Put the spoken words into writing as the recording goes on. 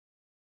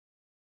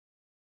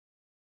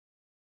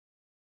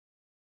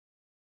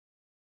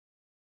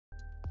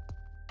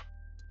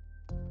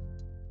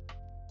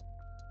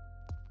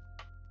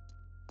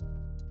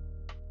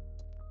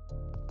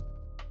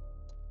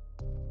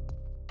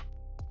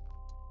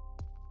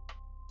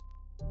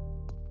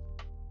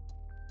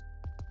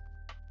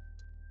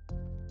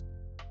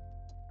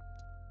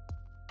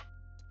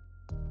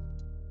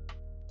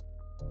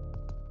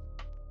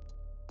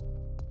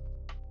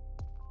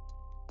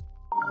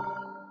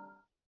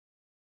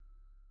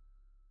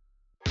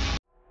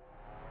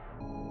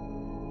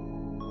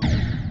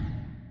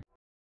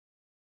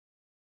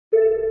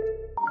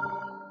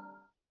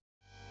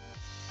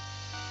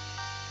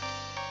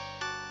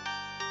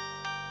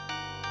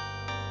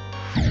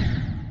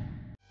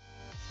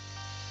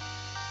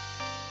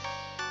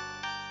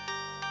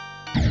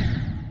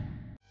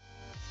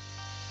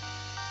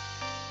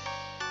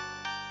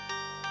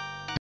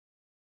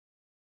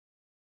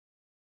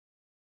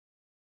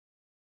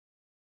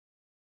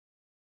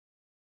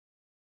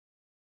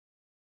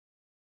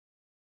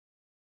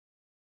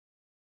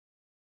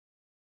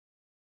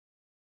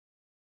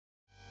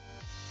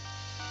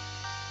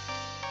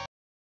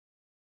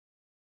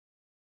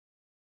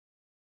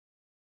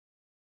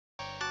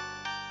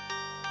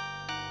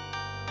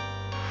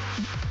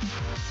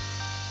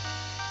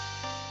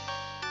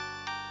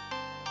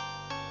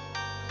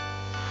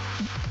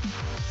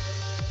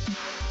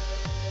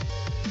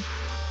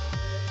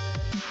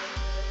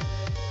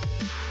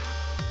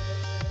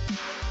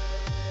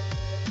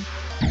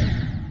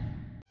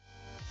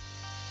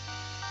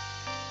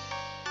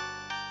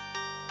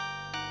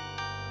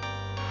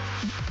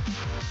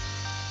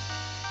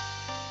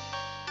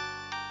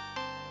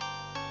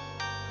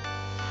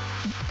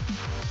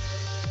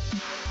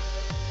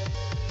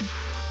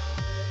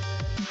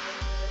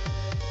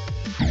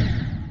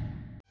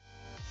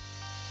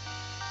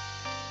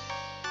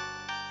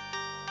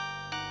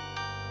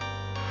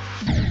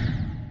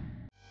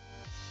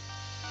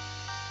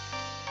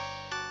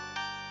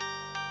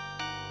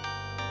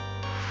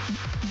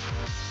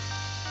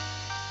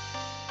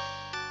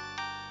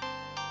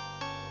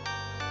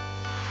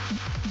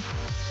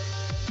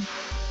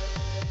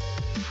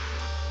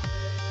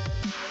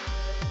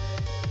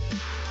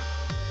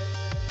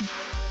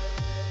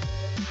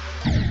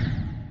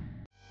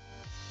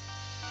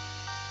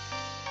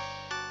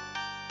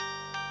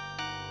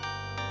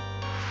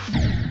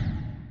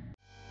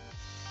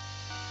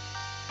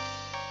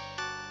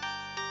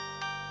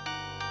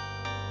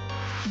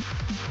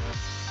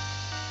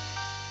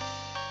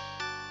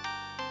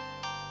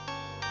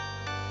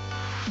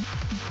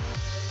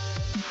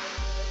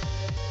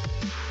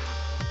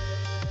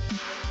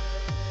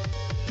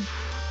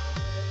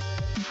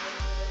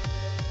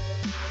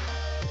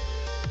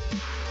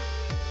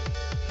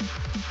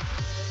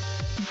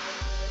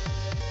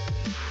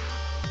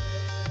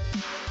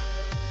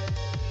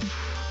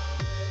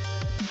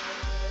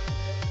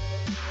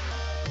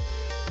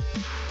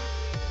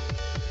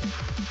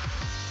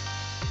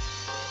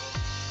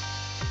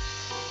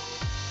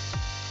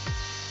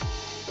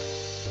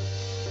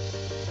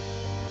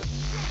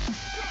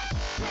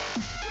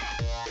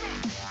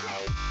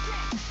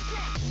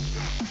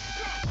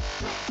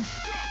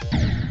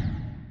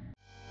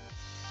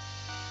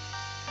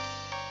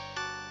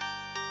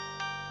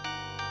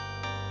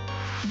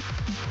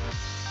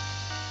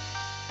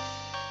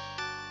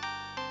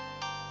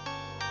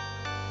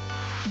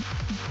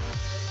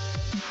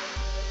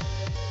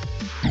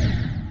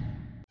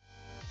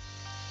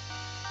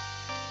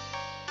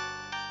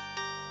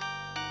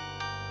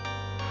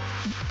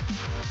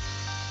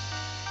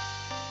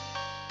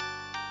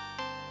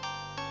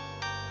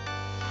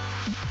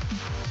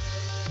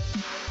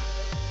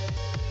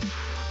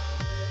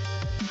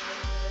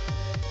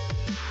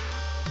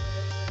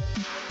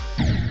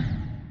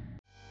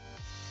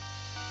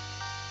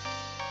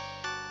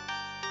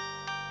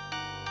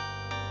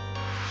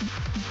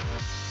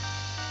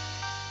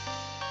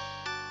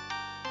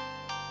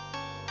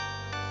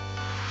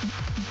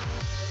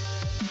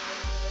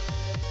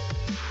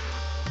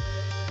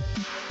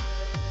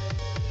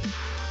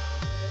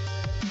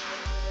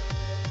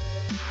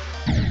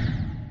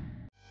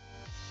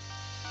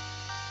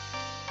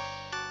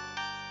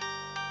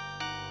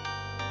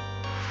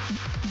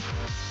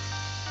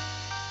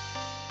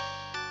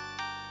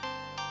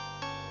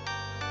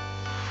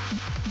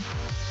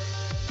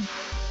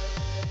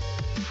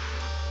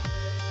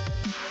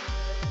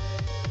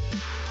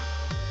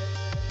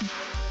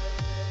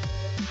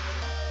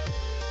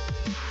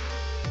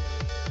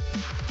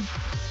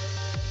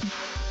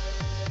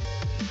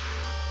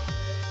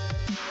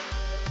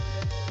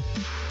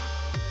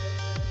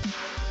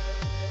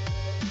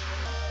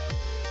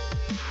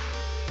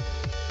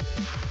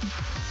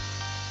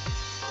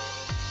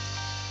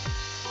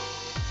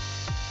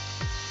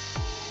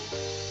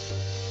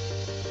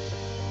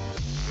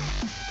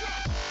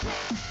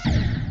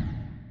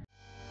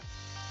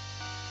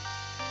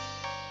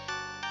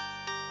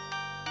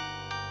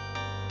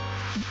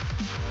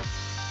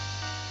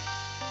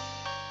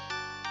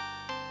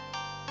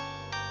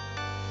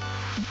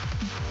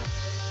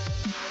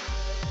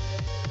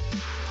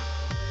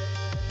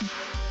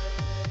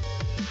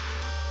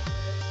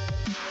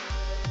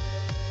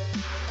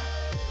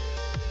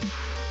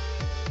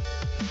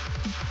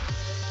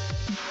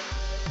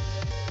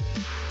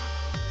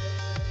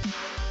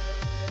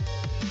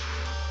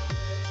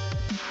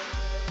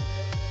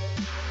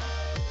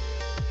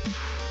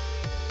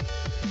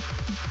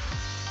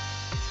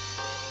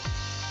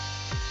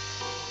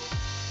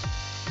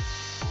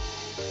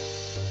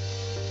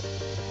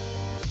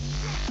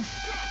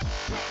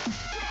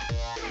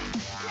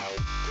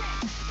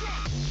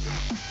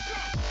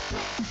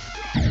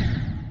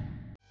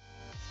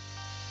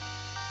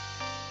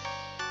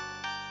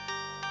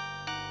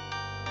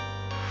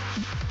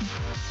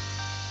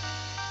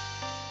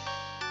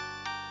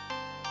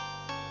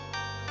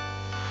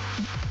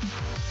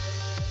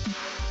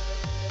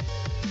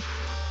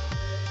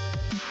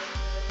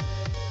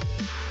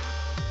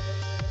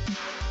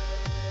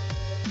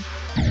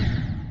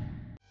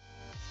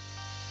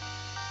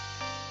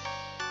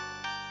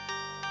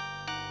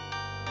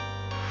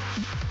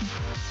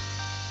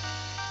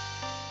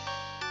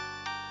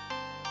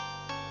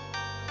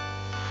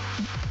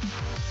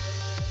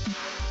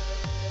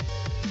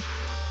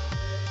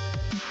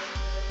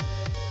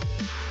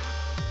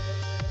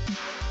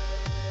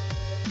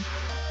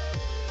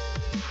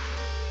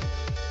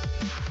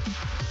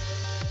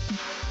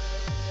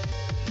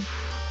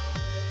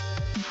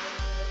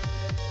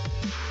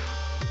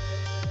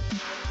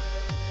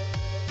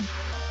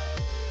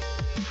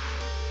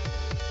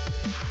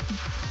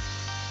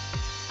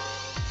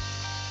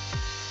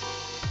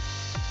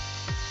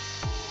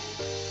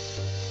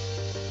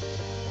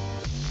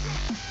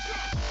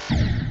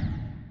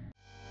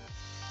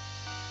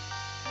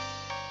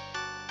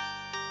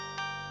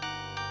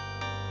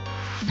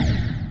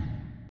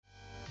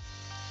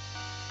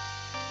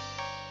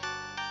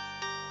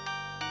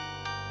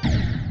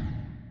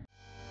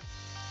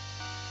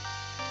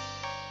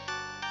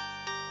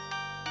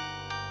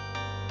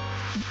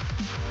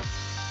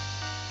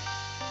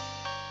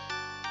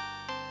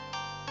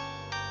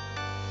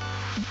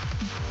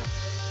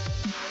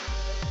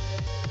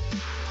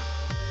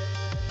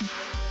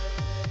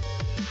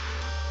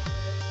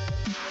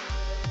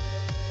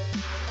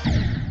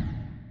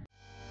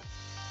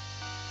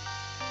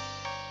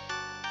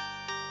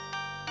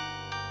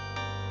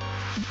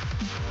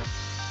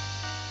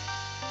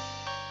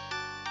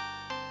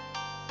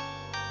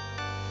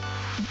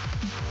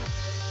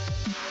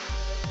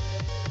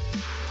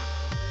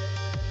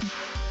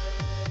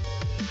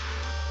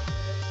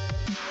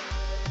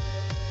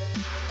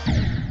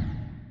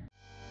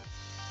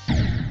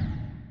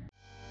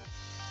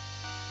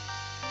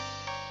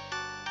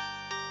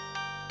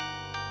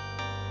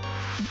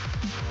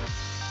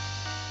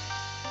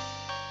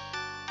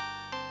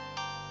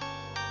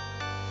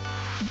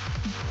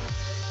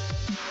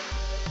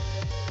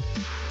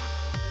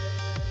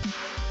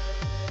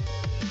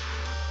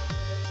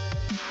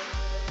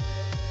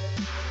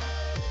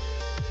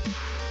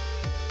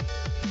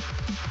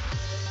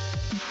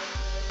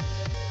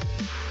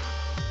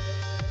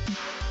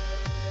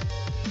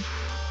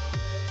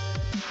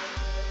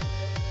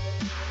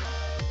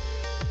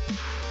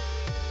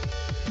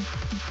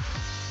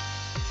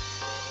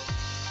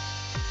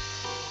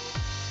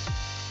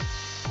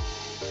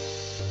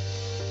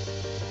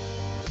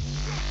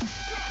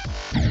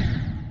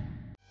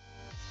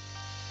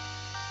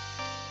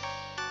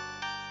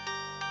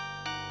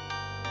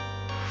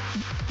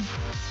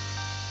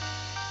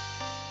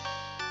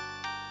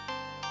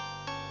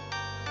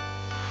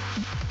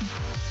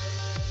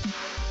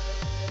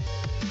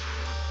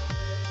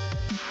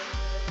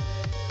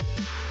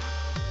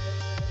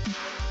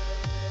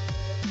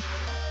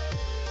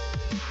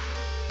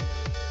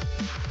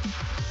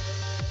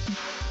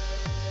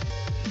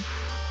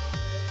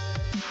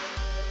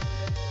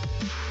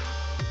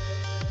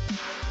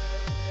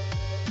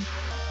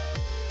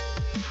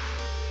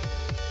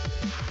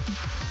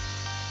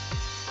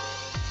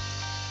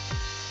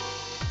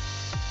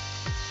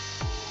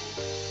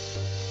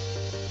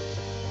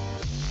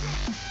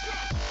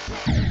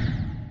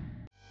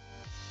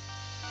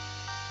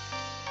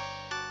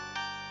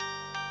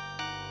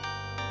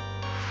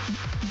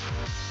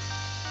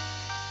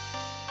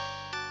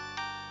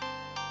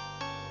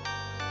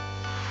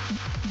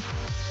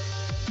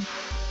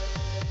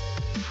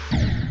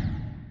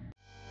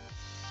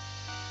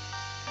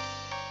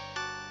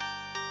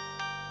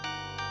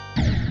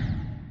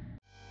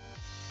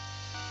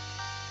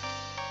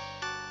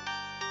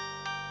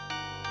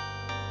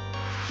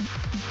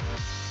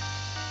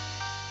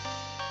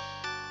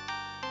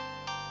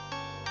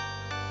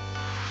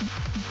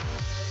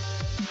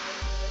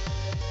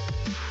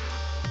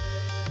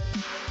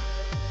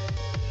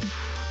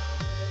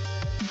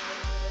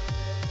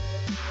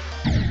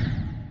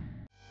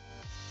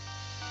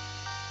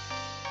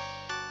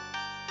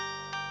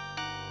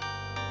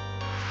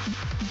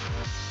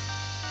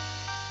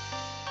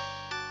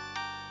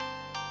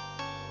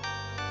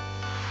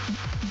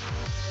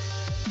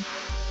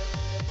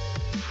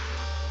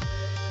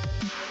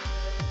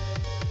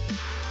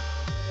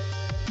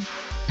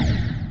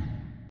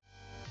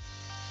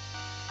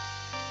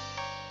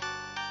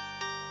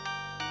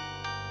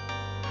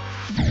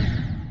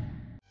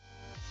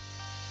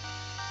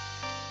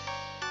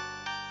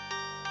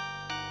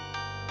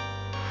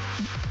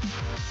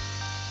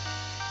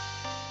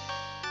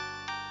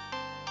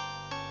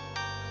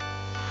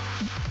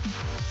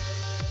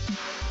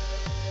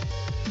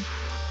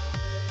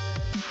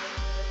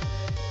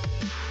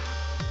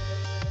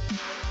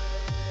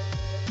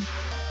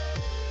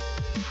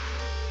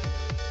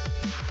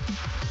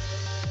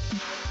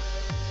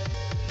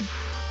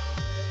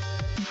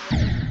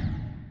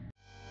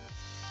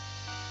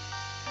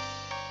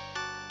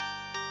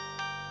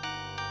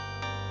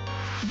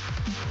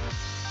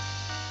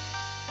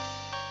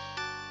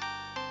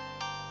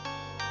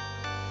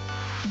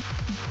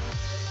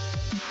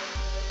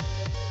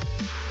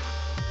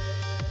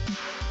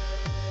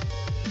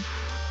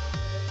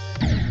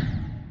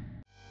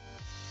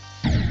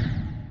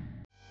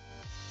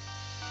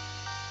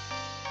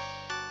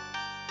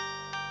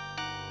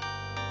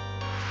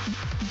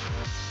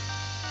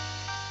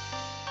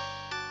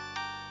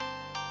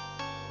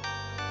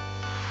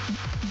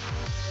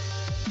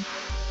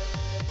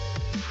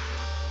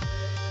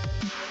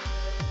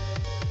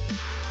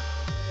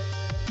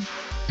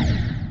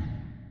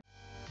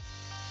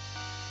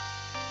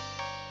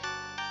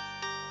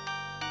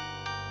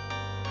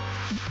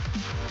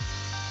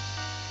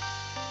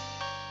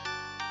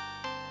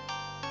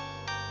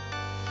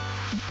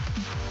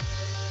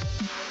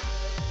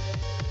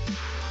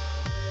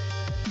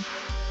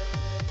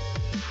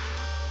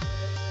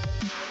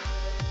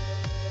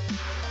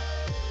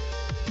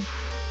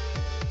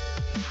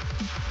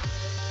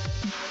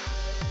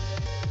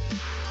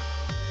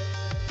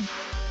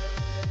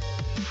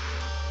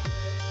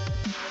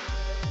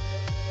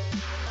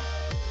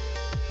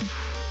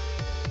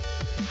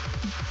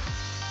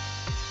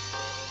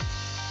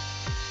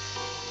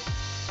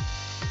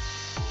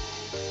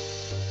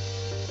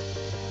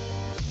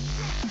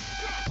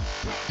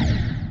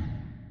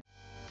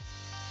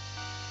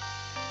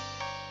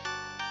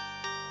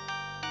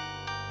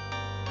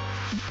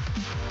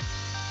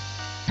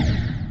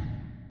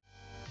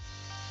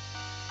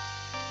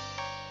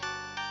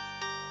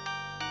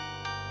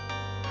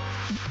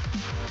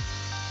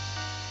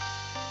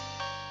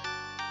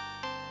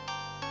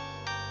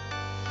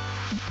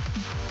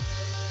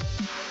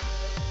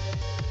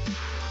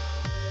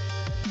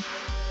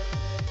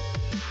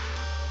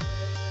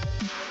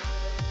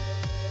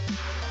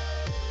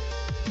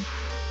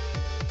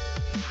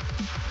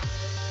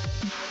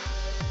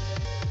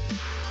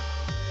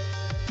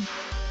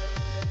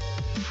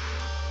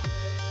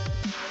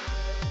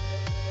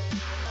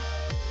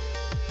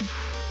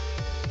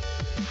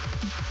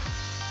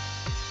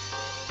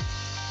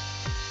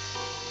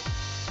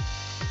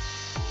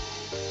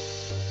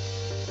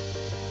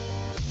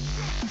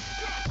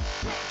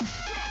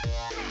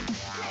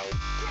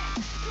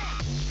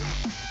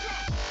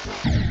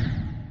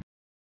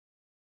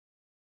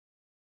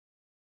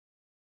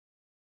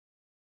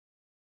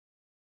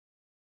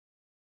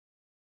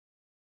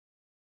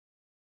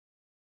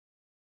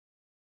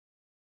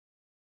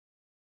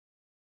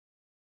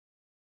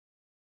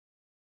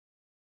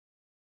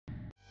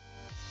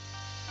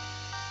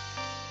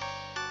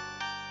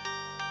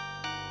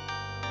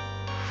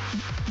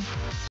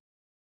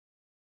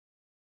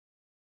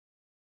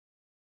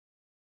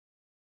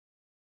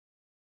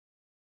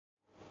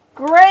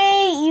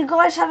Great, you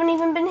guys haven't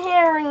even been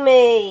hearing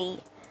me.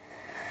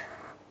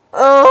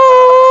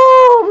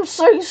 Oh, I'm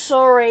so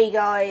sorry,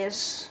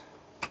 guys.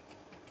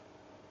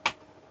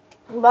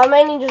 But I've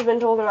mainly just been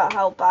talking about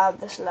how bad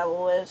this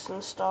level is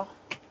and stuff.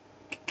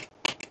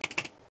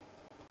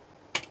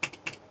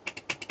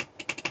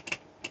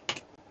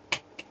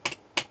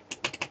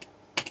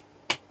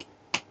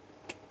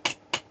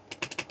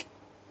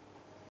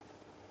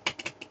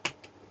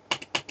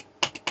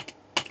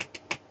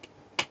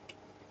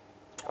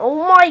 Oh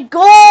my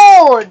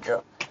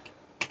god!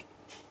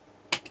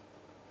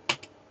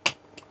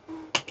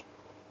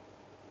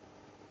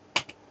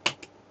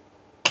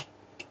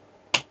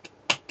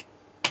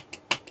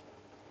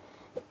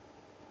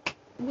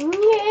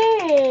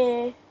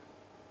 Yeah.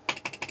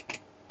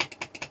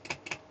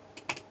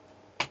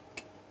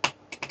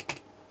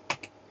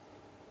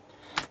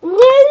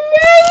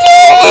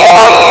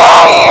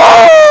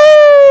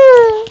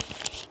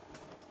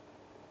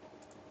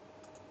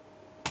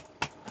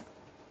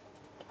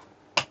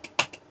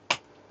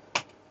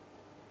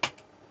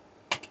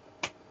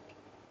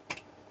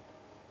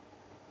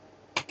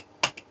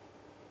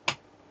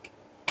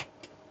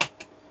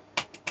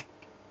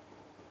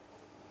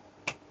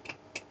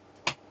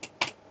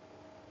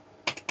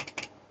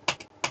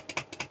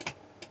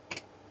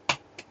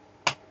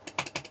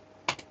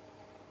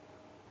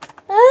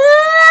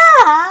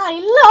 I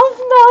love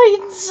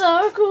 9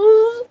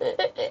 circles.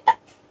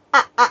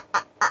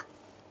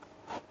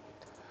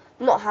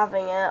 Not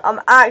having it.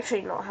 I'm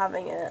actually not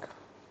having it.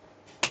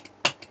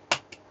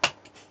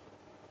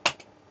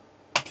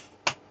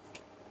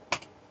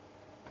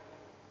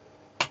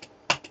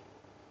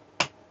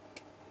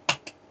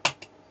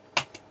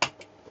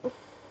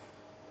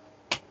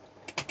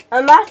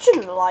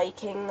 Imagine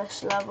liking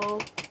this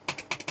level.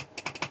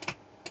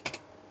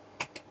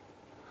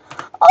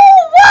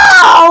 Oh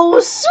wow!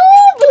 Saw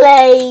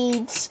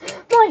blades!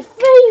 My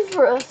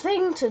favourite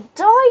thing to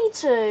die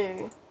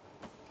to.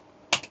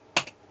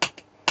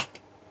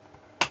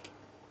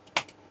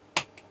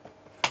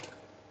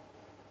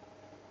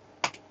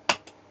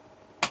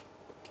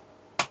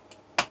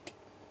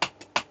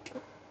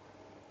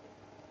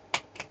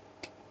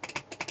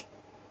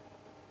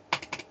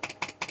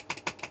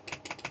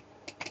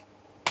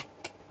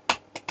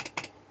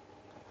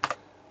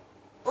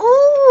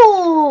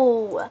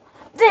 Ooh!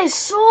 This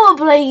saw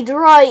blade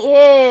right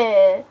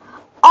here.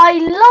 I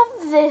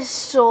love this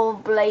saw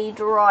blade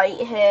right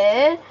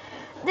here.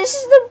 This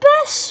is the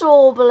best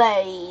saw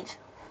blade.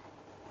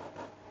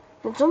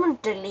 Can someone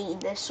delete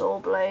this saw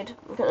blade?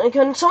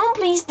 Can someone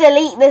please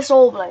delete this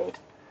saw blade?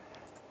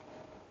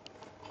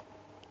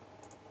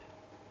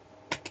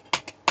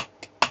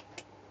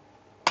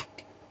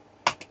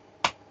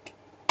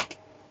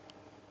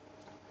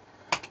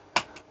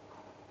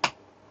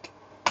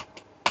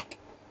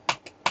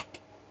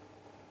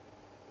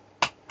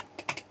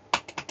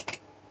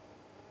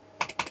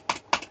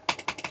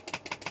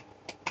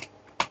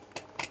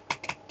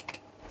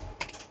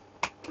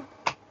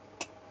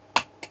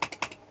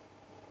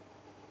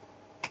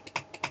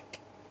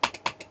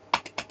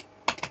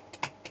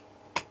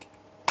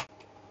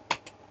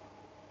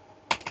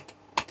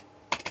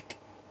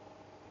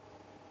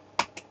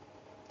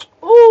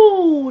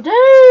 Ooh,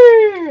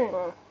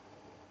 dang!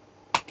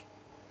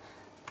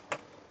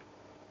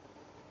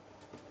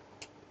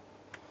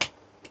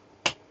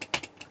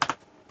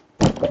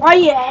 I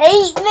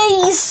hate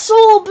these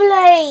saw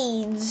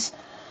blades!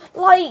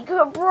 Like,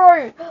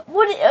 bro,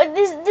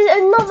 there's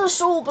another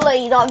saw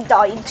blade I've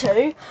died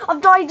to.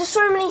 I've died to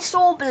so many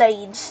saw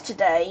blades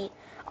today.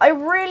 I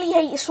really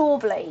hate saw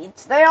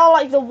blades. They are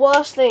like the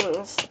worst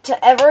things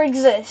to ever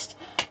exist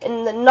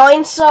in the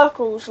 9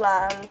 circles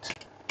land.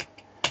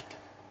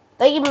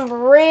 They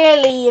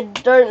really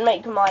don't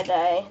make my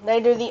day.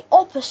 They do the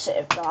opposite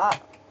of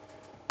that.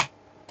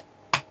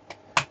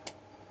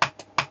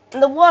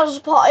 And the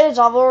worst part is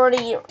I've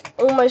already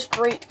almost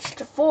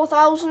reached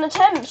 4,000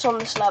 attempts on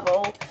this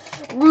level.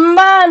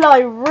 Man, I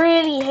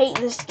really hate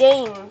this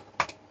game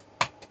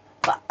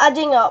for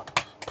adding up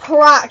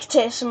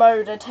practice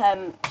mode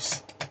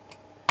attempts.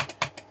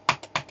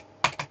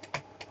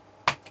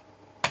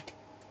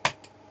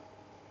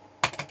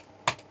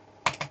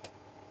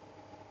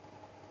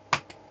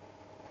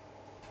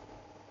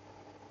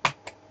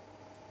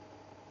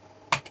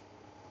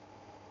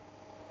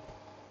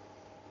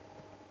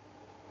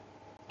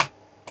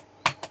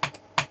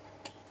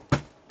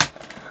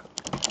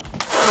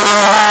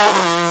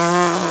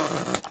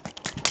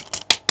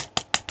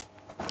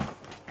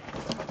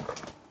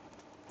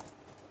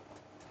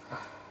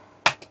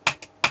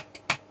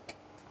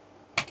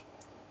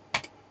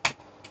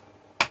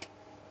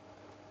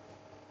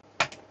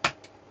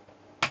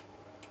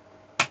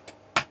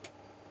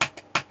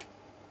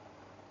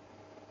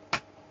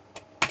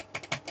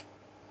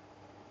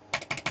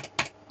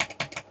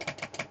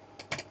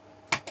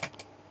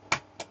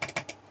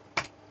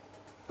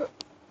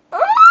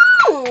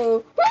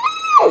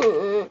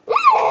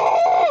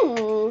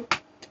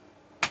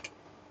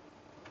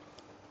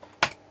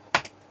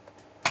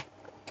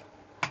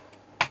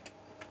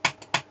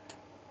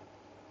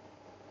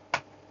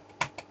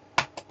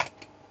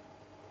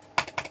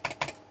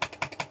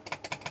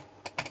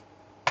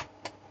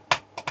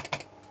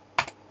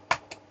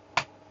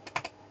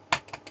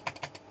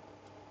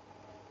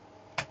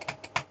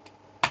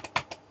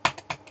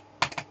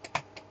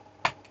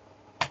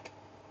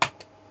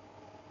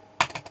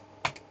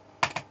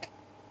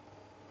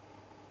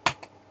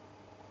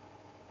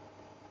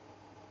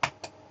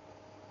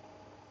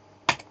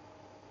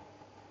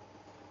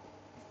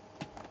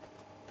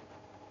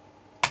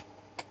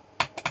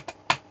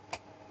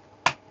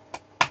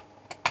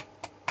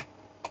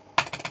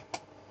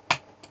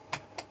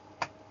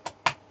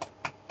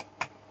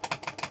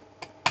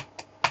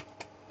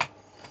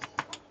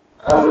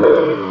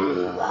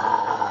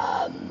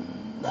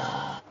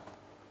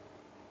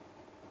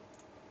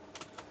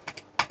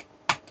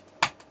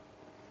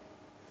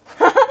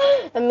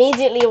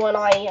 Immediately when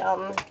I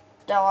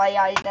die,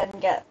 I then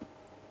get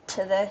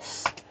to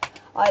this.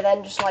 I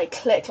then just like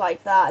click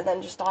like that and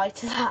then just die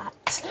to that.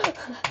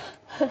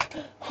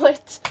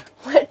 What?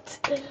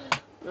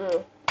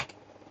 Mm.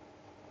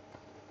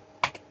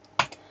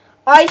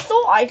 I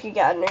thought I could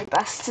get a new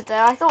best today.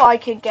 I thought I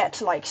could get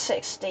to like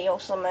 60 or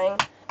something.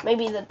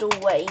 Maybe the dual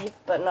wave,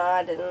 but no,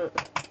 I didn't.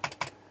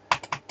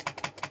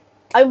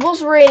 I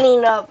was really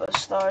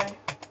nervous though.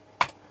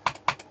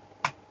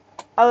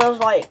 I was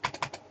like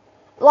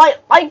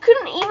I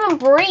couldn't even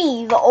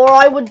breathe or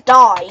I would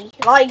die.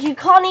 Like, you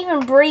can't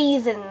even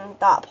breathe in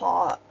that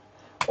part.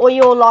 Or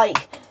you're like,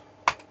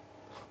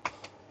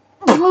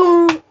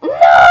 boom,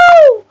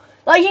 no!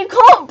 Like, you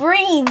can't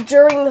breathe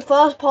during the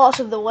first parts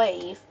of the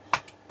wave.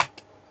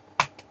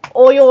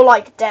 Or you're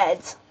like dead.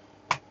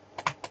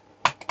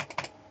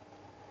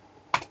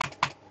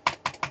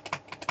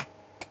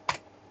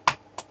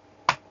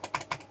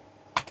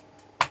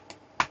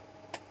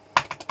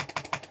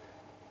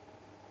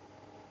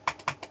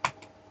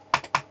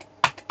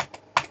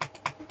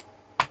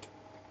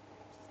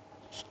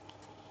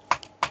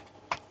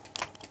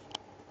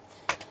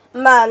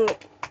 Man,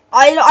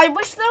 I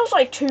wish there was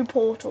like 2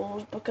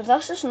 portals because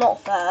that's just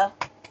not fair.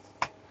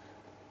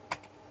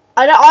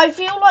 I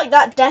feel like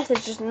that death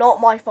is just not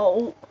my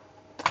fault.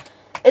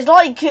 It's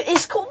like,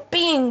 it's called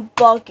being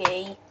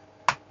buggy.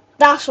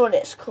 That's what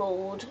it's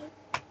called.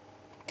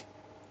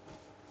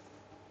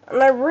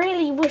 And I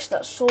really wish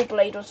that Saw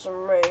Blade was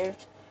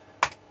removed.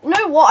 You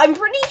know what? I'm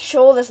pretty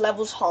sure this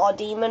level's hard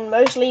demon,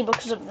 mostly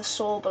because of the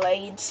Saw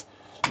Blades.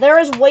 There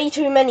is way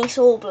too many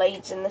Saw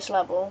Blades in this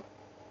level.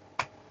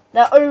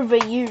 They're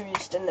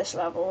overused in this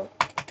level.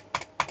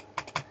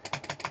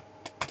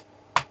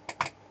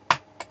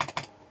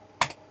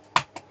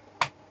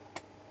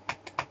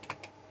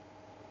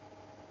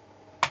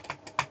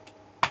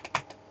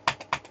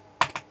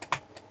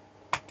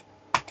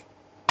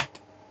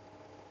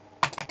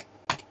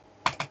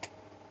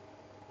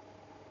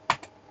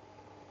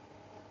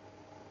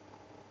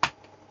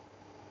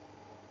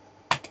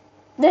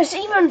 There's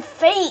even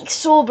fake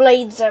Saw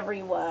Blades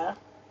everywhere.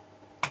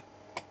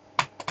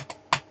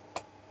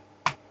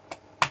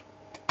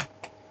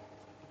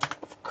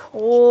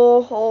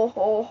 Ho ho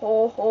ho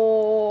ho ho.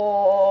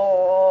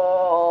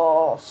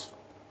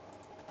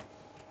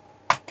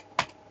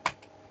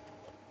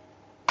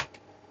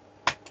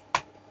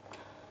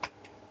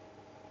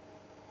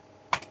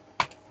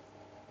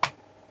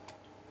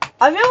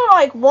 I feel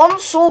like one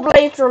Saw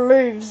Blade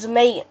removes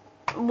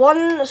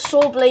one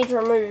Saw Blade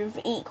remove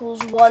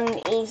equals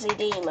 1 easy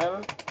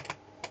demon.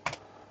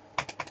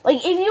 Like,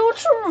 if you were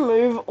to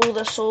remove all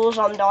the saws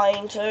I'm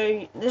dying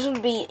to, this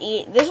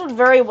would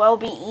very well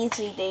be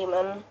easy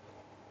demon.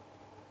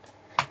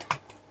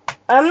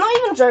 I'm not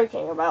even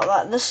joking about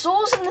that. The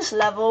saws in this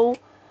level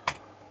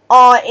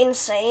are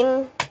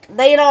insane.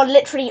 They are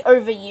literally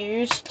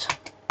overused.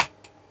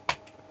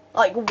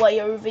 Like, way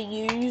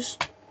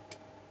overused.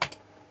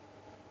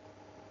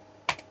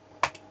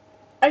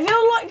 I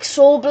feel like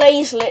Saw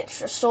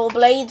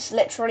Blades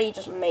literally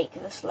just make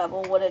this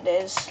level what it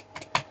is.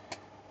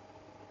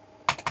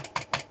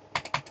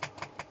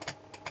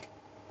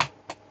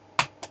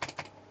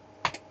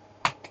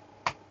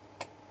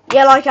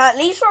 Yeah, like, at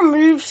least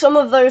remove some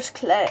of those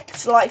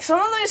clicks. Like,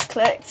 some of those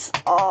clicks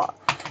are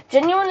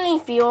genuinely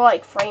feel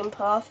like frame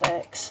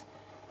perfects.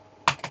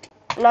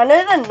 And I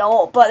know they're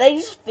not, but they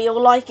just feel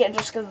like it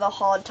just because of the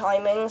hard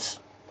timings.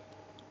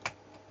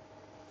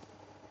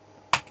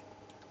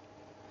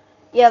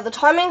 Yeah, the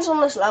timings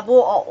on this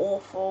level are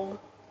awful.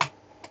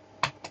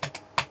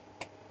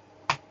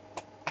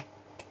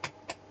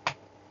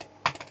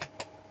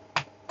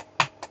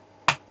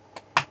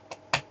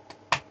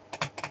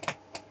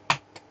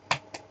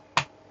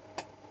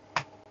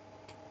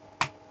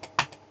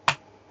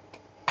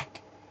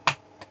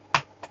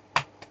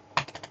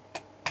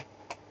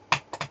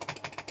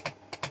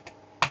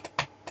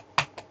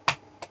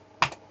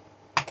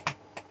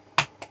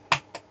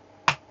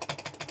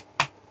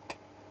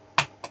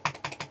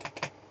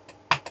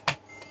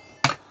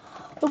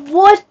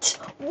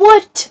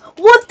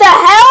 What the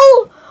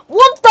hell?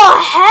 What the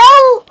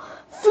hell?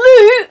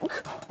 Fluke,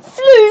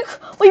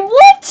 wait,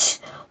 what?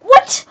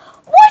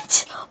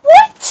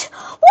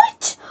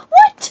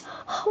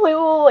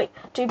 Wait,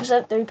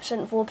 2%,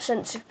 3%, 4%,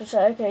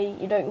 6%, okay,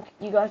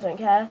 you guys don't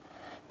care.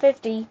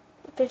 50,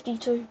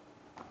 52.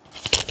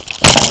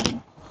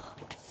 55?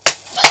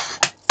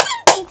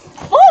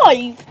 Are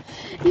you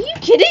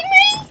kidding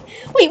me?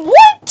 Wait,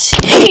 what?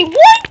 Wait,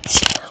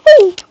 what?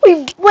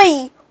 What?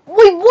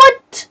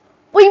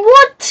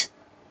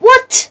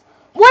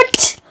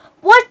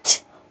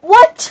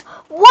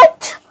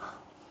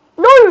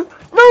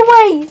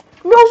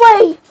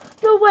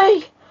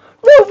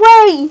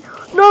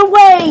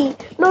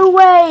 No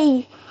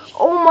way.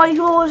 Oh my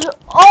gosh.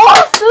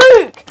 Oh,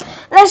 Fluke.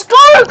 Let's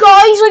go,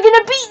 guys. We're going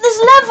to beat this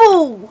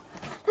level.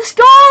 Let's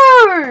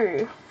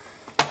go.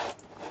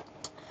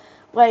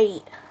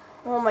 Wait.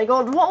 Oh my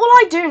god. What will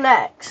I do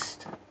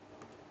next?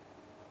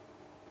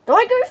 Do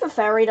I go for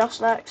fairy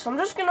dust next? I'm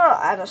just gonna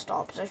add a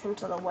start position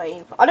to the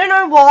wave. I don't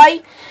know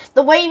why.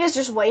 The wave is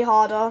just way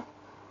harder.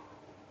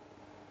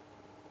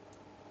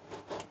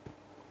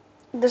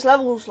 This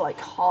level's like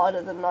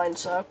harder than 9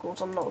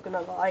 circles, I'm not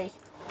gonna lie.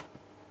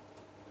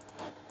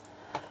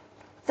 I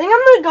think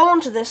I'm gonna go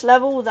on to this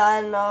level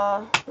than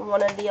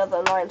one of the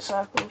other 9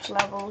 circles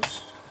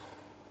levels.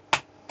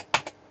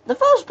 The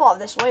first part of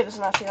this wave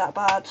isn't actually that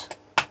bad.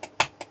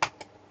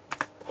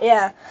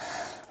 Yeah.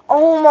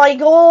 Oh my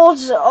god!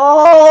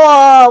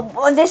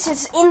 Oh, this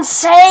is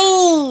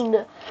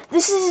insane!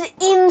 This is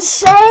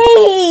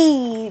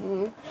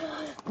insane!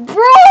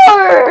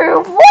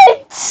 Bro!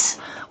 What?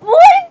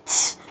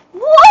 What?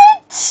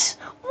 What?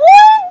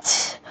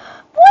 What?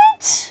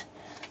 What?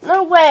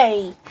 No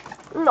way.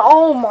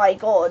 Oh my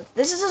god.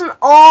 This is an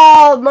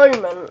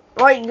moment.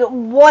 Like,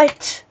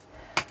 what?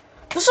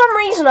 For some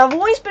reason, I've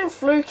always been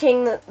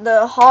fluking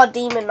the hard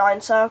demon 9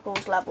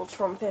 circles levels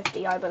from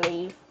 50, I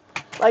believe.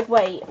 Like,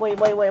 wait.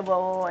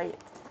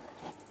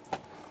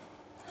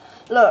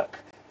 Look.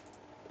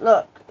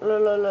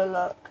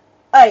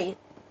 Hey,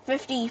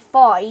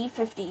 55,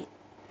 50.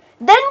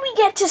 Then we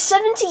get to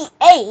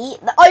 78.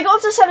 I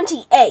got to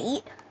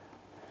 78,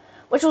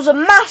 which was a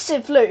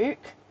massive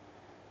fluke.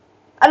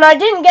 And I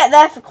didn't get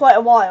there for quite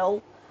a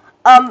while.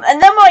 And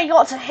then when I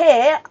got to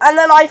here, and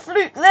then I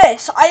fluked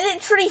this. I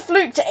literally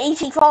fluked to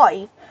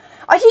 85.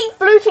 I keep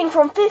fluking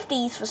from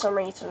 50s for some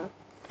reason.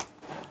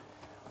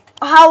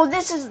 How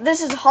this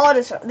is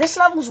harder to, this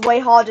level's way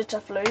harder to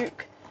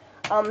fluke,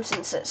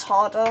 since it's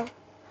harder.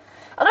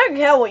 I don't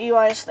care what you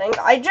guys think.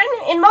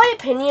 In my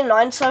opinion,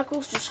 9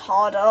 circles just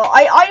harder.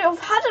 I've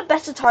had a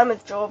better time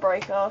with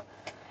Jawbreaker,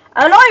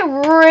 and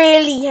I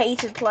really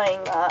hated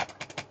playing that.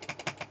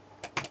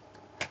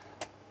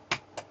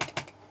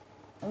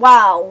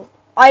 Wow,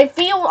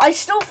 I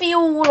still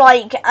feel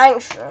like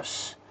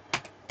anxious.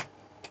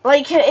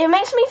 Like it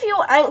makes me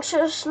feel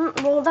anxious.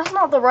 Well, that's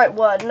not the right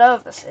word.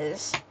 Nervous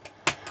is.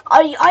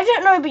 I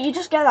don't know, but you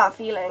just get that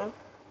feeling.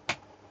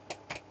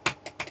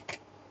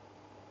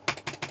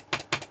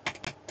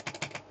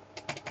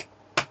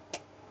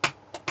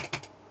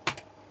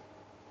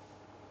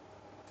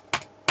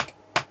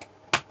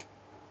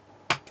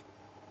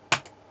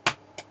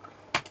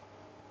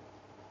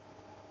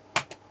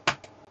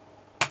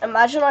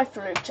 Imagine I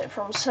fluked it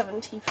from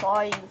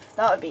 75.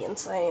 That would be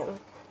insane.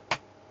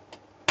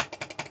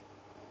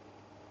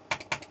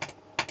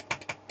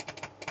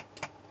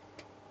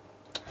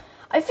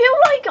 I feel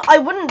like I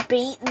wouldn't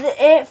beat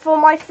it for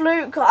my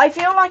fluke. I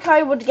feel like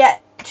I would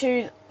get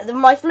to...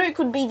 My fluke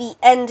would be the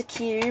end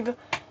cube,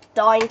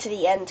 dying to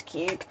the end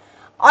cube.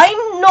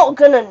 I'm not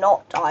gonna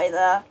not die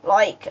there.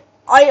 Like,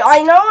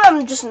 I know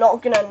I'm just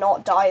not gonna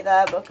not die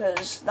there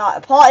because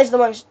that part is the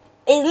most...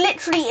 It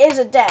literally is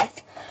a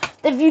death.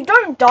 If you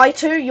don't die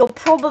to, you're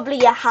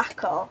probably a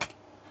hacker.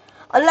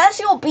 Unless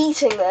you're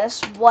beating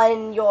this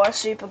when you're a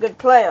super good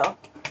player.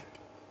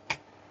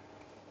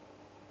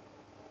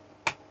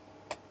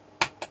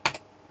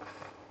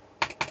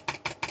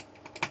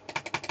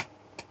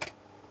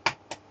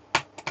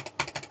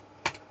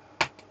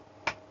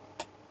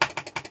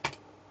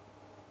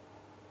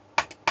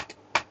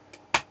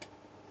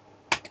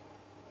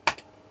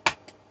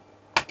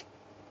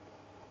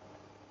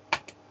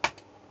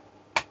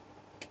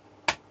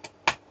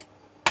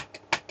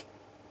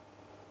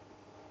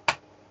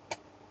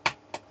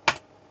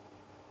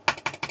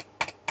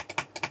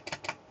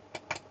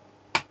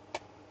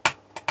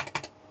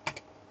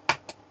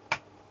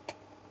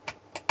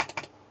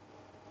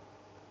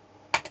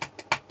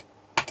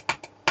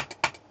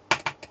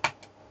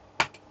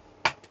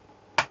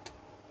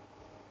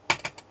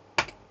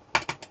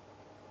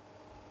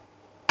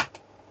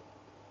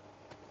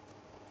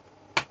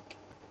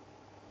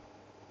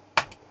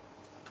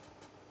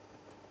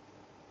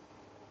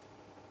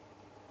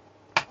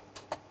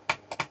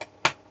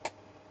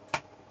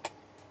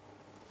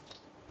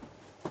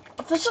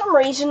 For some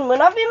reason,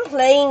 when I've been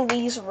playing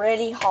these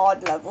really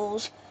hard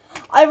levels,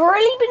 I've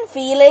really been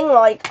feeling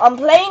like I'm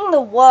playing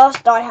the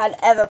worst I had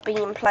ever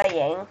been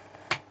playing.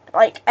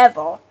 Like,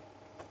 ever.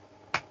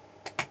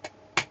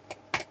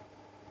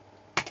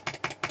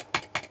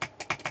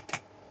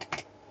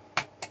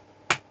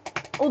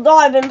 Although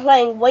I've been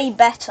playing way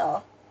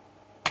better.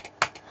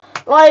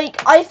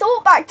 Like, I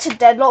thought back to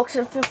Deadlocks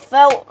and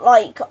felt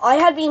like I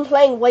had been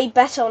playing way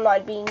better when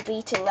I'd been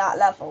beating that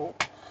level.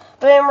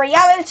 But in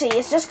reality,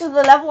 it's just because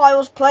the level I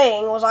was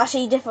playing was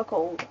actually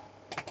difficult.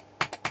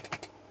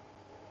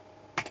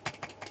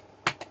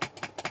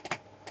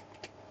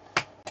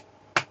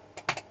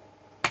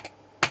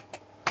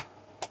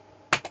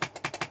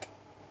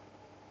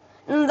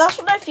 And that's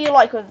what I feel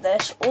like with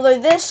this. Although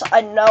this,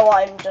 I know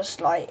I'm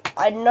just like,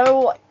 I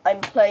know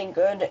I'm playing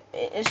good.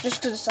 It's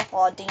just because it's a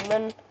hard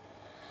demon.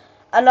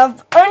 And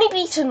I've only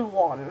beaten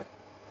one.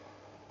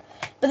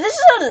 But this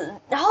is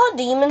hard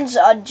demons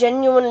are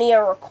genuinely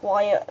a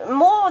requirement.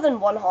 More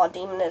than one hard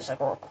demon is a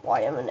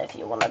requirement if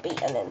you want to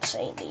beat an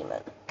insane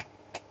demon.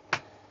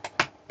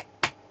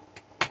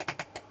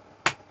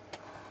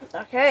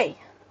 Okay.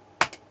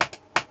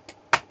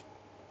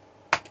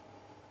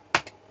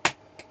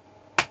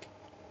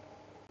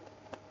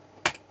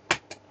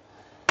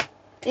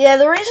 Yeah,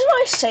 the reason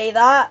I say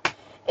that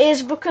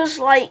is because,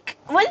 like,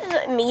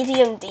 with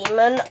medium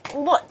demon,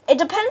 it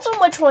depends on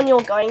which one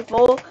you're going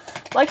for.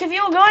 Like, if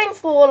you're going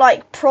for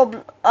like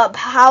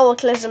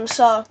Powerclism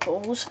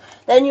circles,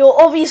 then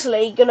you're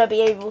obviously gonna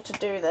be able to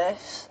do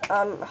this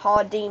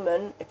hard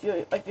demon if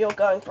you're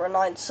going for a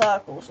 9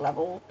 circles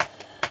level.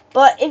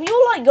 But if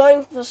you're like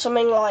going for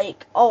something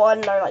like, oh, I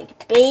don't know,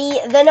 like B,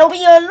 then it'll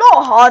be a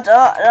lot harder,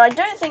 and I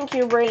don't think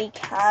you really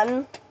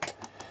can.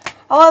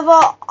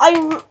 However,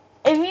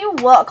 if you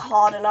work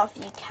hard enough,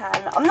 you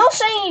can. I'm not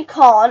saying you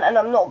can't, and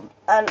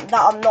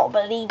that I'm not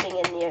believing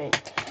in you.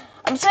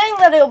 I'm saying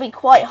that it'll be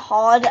quite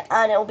hard,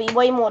 and it'll be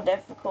way more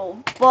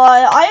difficult.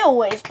 But I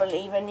always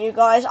believe in you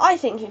guys. I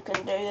think you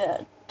can do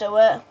it.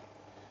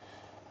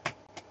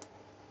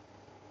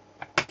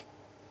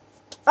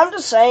 I'm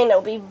just saying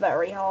it'll be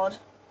very hard.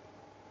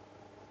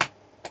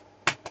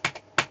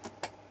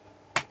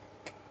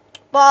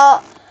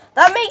 But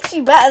that makes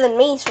you better than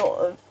me, sort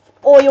of.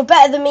 Or you're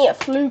better than me at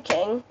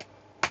fluking.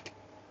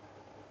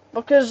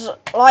 Because,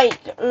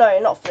 like, no,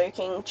 not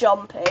fluking,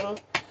 jumping.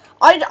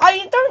 I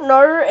don't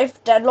know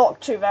if Deadlock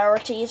to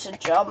Verity is a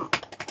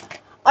jump.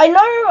 I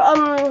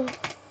know,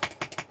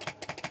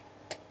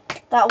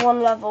 that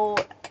one level,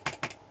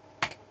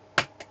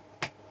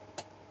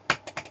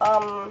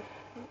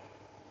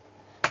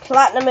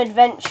 Platinum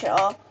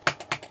Adventure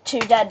to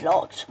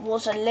Deadlocked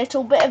was a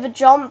little bit of a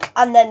jump,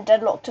 and then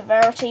Deadlock to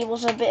Verity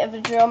was a bit of a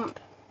jump.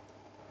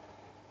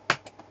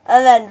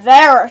 And then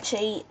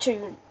Verity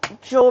to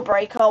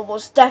Jawbreaker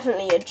was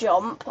definitely a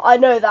jump. I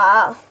know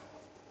that.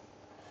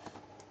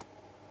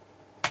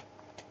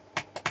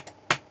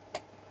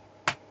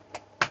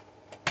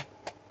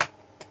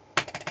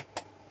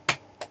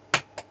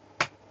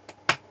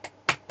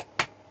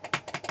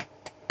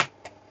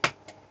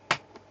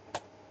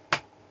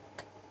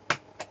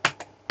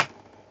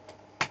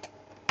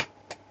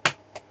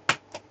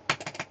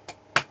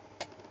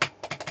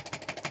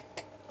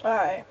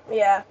 Alright,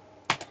 yeah.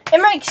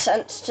 It makes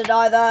sense to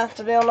die there,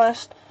 to be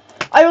honest.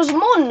 I was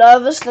more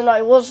nervous than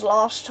I was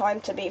last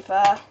time, to be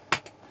fair.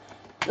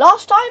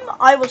 Last time,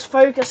 I was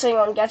focusing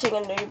on getting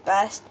a new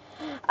best.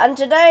 And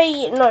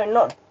today,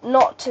 no,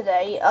 not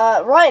today.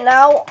 Right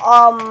now,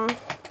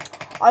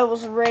 I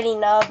was really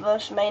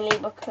nervous, mainly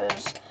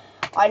because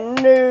I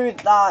knew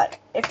that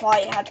if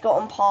I had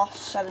gotten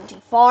past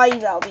 75,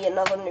 that would be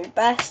another new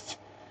best.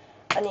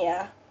 And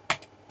yeah.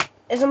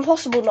 It's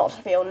impossible not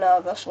to feel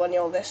nervous when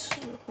you're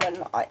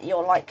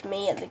you're like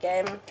me at the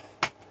game.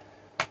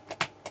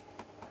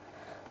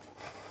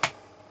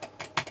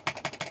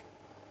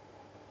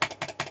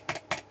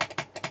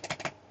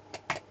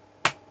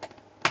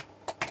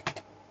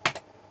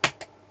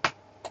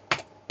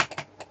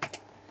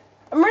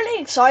 I'm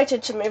really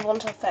excited to move on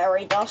to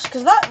Fairy Dust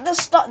because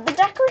the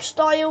Deco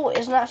style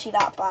isn't actually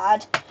that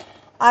bad,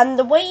 and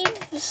the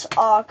waves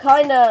are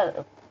kind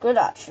of good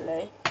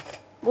actually.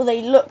 Well,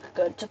 they look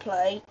good to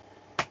play.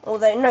 No,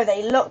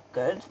 they look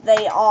good.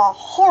 They are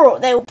horrible.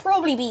 They will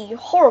probably be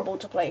horrible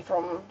to play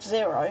from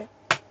 0.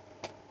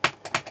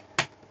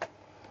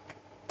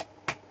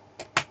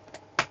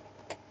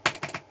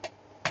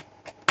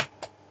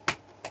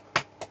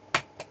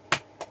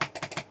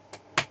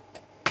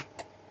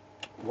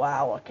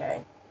 Wow.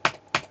 Okay.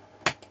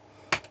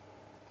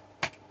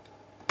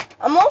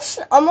 I'm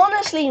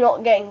honestly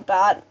not getting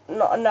bad.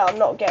 No, I'm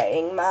not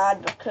getting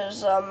mad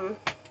because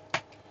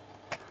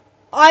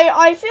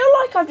I feel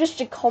like I've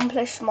just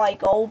accomplished my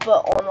goal,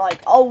 but on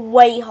like a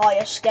way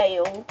higher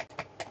scale.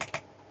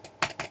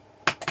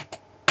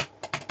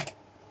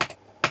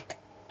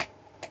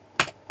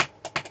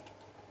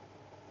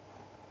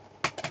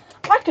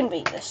 I can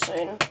beat this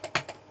soon.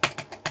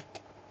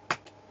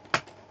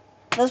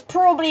 There's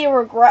probably a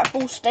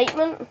regretful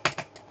statement,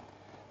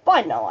 but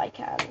I know I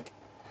can.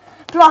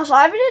 Plus,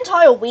 I have an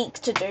entire week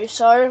to do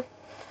so.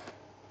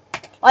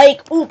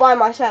 Like, all by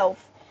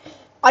myself.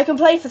 I can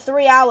play for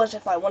 3 hours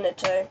if I wanted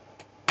to.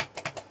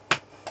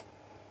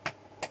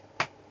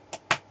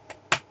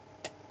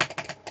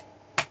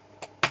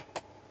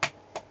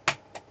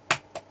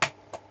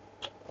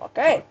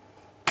 Okay.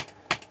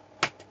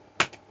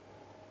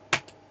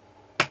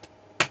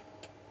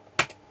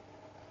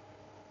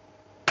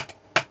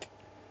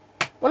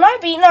 When I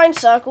beat 9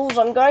 circles,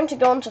 I'm going to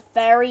go on to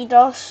Fairy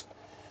Dust.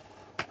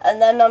 And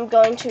then I'm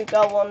going to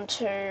go on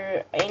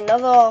to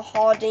another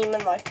hard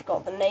demon I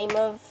forgot the name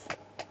of.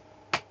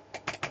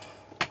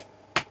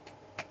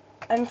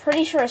 I'm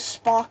pretty sure it's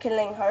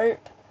Sparkling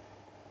Hope.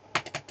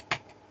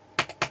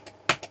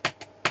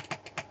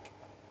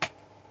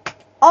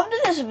 After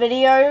this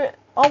video,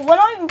 when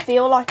I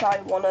feel like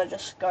I want to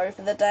just go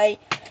for the day,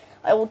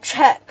 I will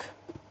check.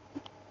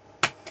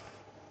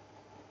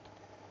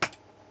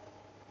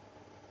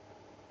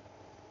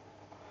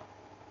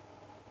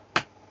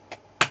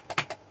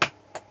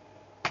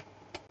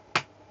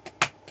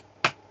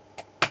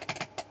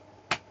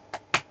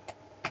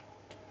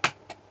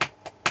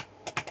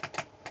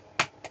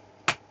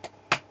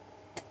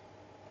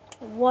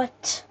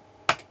 What?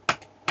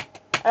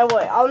 Oh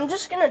wait, I'm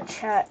just gonna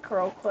check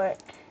real quick.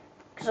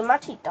 Because I'm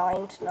actually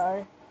dying to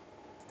know.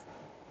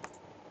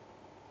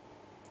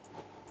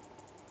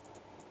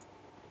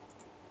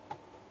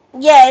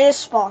 Yeah, it is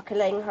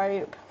Sparkling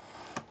Hope.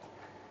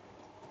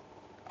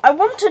 I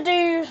want to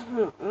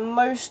do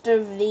most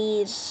of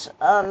these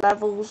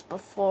levels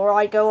before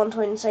I go on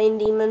to Insane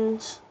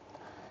Demons.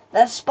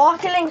 There's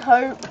Sparkling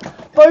Hope,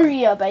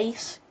 Bowyer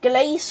Base,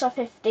 Glacier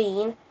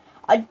 15.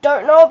 I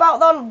don't know about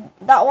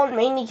that one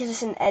mainly because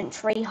it's an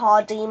entry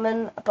hard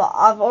demon, but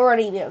I've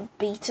already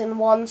beaten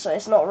one, so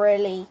it's not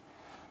really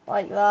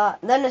like that.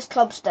 Then there's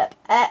Clubstep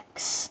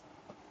X,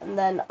 and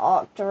then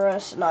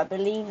Arcturus, and I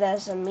believe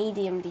there's a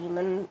medium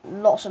demon.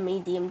 Lots of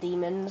medium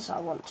demons I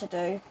want to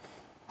do.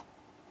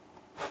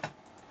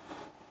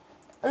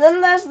 And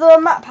then there's the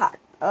map pack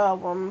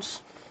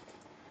ones.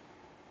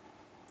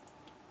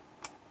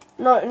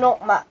 No,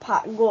 not map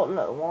pack,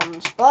 gauntlet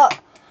ones, but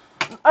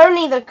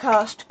only the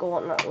cursed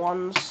gauntlet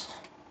ones.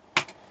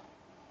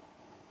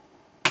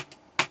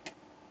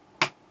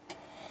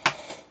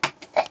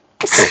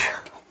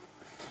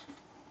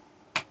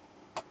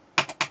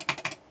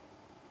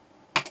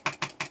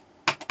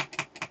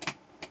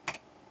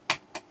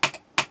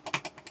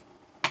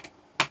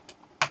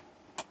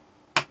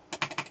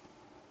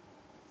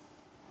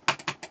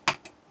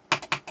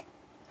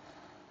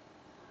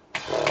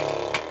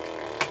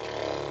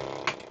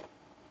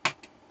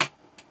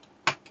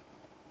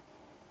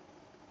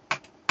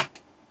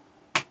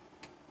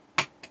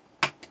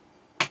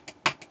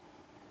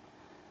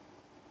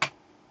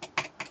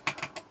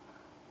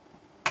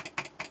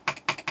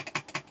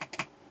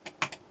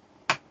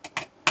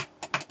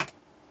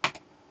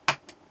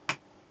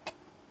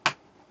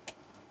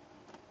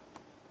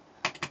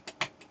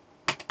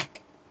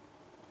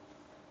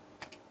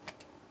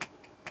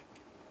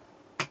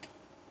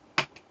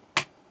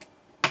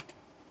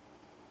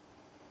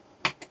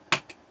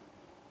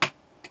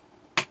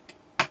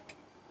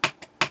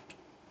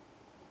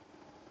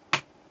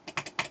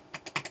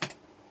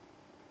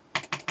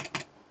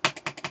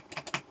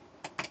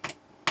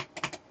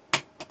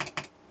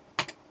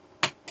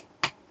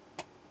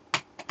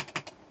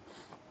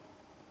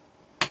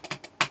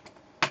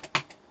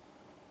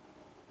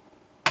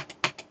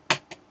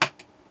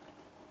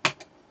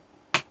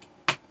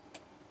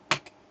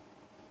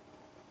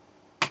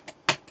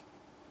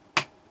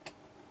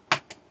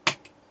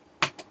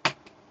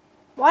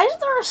 Why is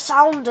there a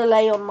sound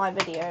delay on my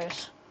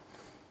videos?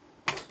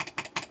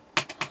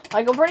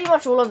 Like on pretty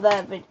much all of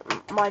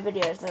my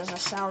videos, there's a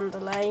sound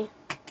delay.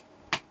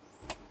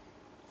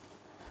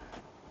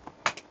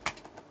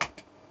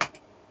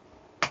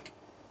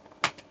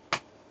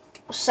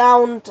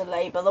 Sound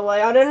delay, by the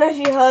way. I don't know if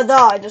you heard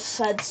that. I just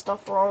said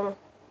stuff wrong,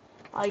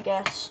 I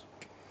guess.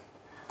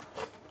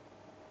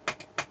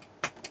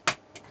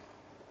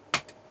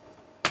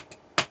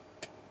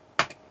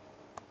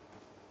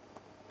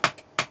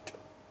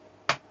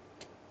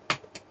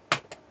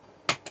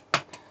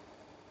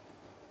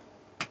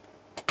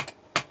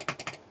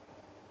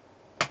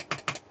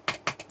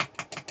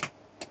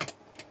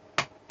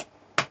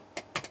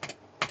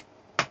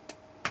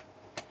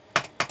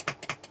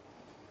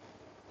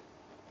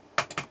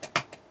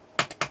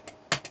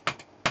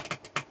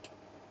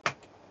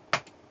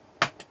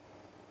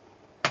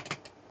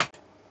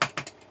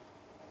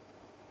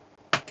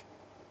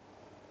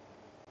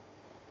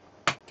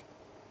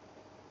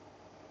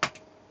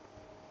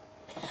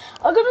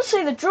 I'm gonna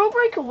say the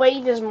Jawbreaker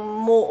Wave is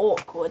more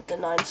awkward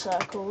than 9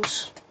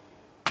 Circles.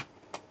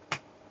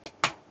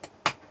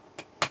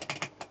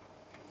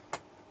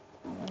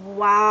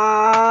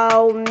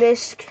 Wow,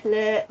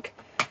 misclick.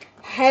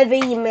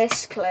 Heavy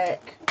misclick.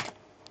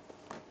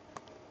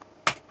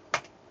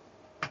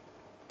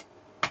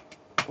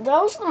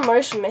 That was the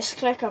most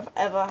misclick I've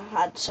ever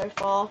had so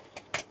far.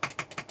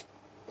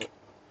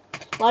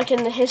 Like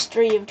in the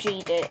history of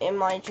GD, in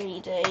my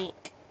GD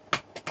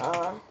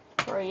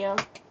career.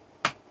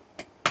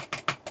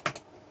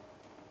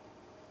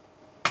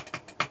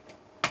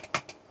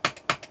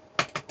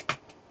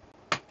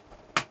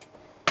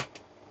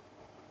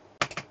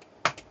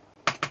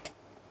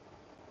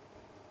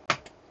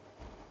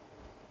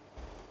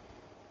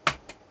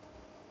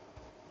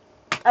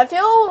 I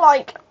feel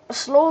like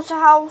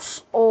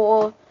Slaughterhouse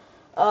or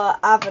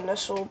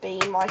Avernus will be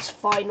my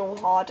final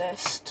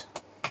hardest.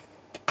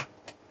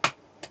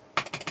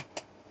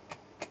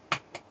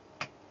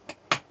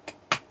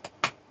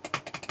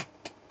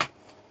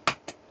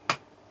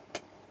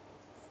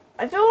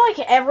 I feel like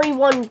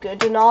everyone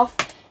good enough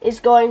is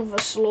going for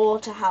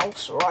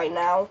Slaughterhouse right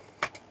now.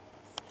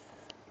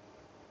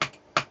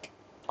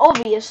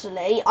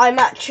 Obviously, I'm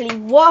actually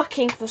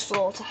working for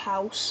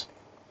Slaughterhouse.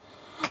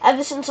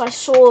 Ever since I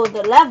saw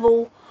the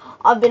level,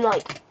 I've been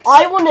like,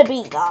 I want to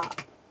beat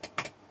that.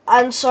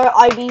 And so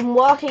I've been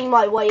working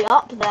my way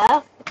up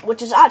there,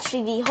 which is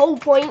actually the whole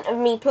point of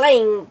me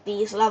playing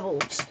these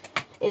levels,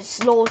 is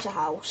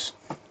Slaughterhouse.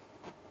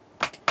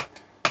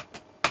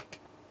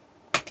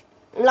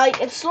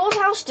 Like, if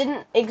Slaughterhouse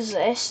didn't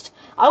exist,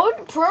 I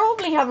would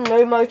probably have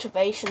no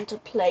motivation to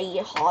play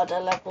harder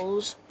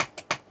levels.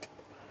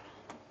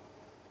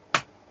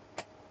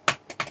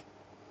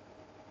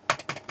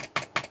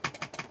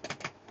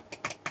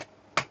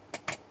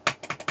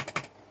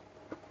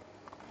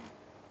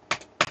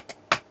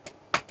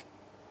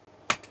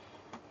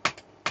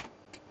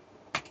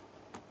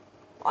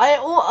 I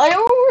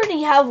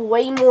already have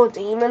way more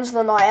demons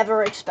than I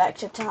ever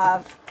expected to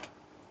have.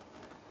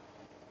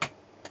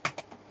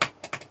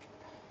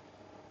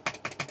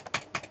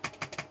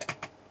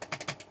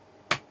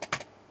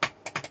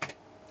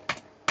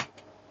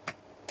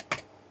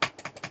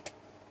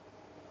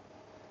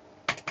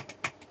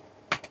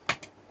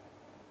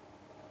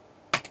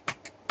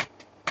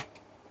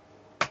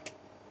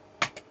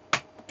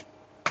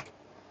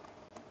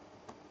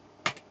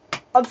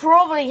 I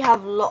probably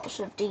have lots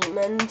of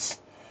demons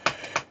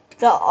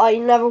that I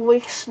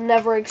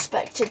never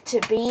expected to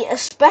be,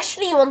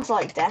 especially ones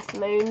like Death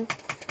Moon,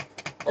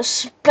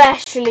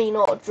 especially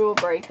not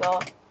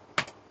Jawbreaker.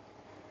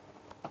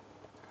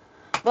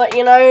 But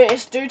you know,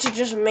 it's due to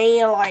just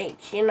me,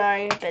 like, you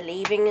know,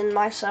 believing in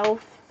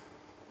myself.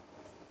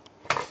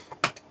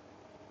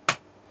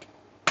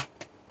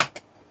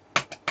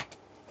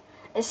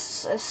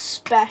 It's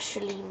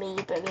especially me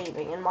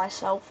believing in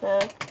myself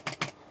here.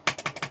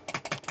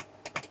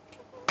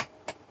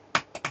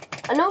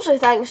 And also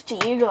thanks to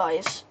you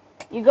guys.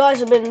 You guys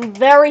have been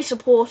very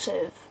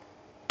supportive.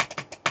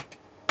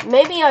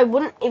 Maybe I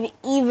wouldn't have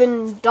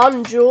even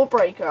done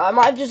Jawbreaker. I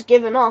might have just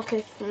given up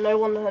if no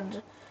one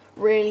had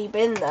really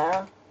been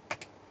there.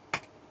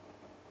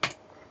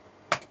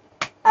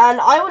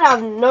 And I would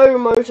have no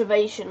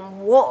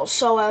motivation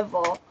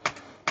whatsoever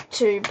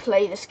to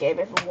play this game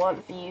if it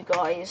weren't for you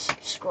guys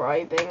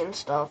subscribing and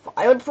stuff.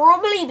 I would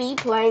probably be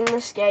playing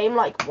this game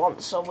like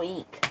once a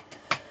week.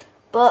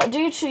 But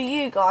due to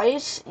you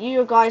guys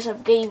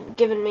have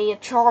given me a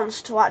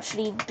chance to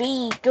actually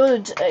be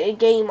good at a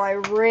game I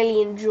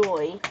really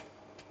enjoy.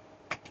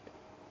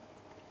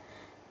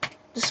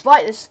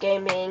 Despite this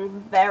game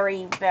being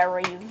very,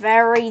 very,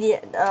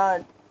 very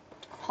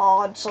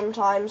hard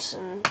sometimes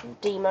and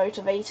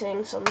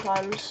demotivating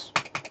sometimes.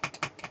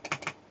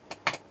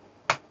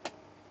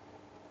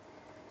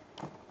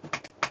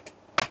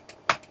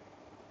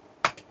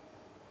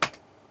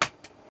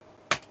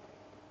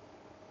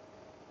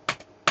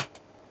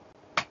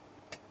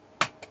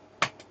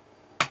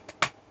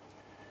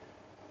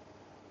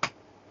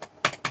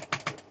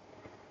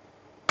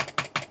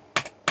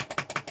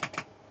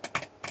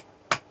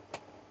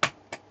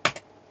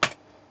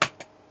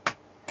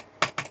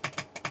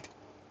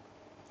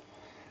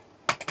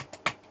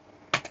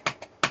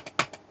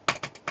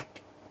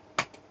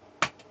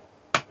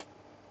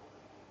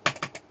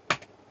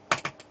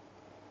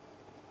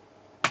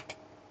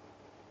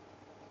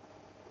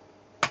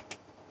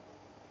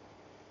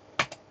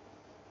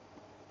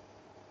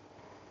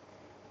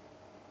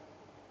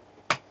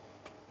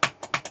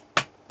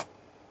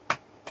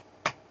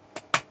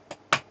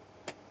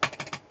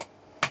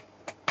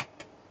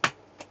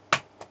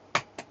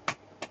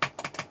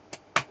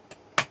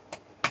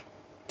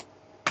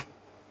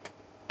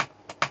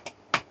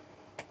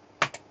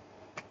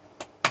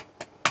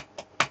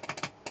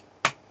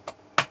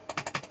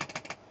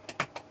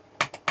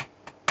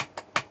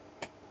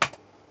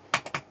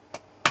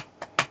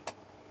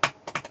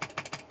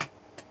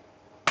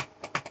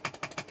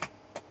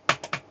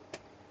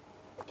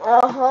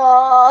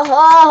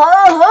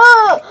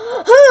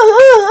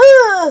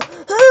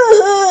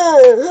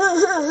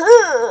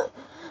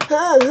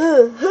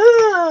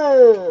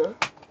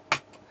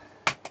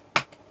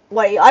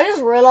 Wait, I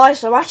just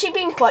realised I'm actually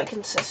being quite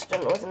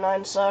consistent with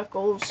 9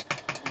 circles.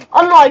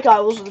 Unlike I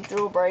was with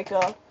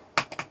Jawbreaker.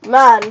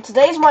 Man,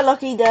 today's my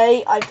lucky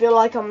day. I feel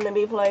like I'm going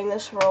to be playing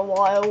this for a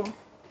while.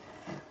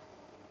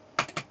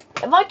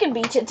 If I can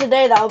beat it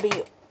today, that would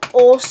be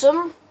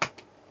awesome.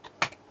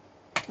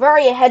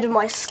 Very ahead of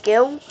my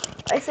skill,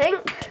 I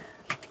think.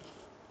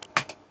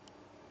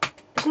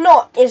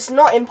 It's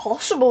not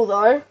impossible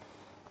though.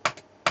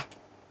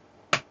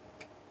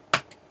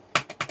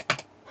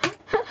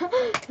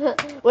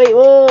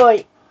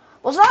 wait.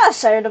 Was that a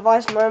Soda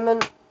Device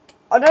moment?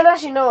 I don't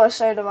actually know what a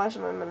Soda Device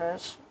moment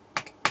is.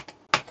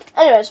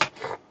 Anyways.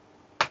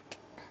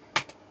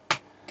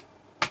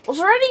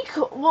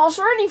 What's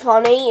really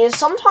funny is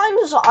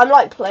sometimes I'm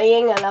like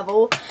playing a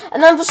level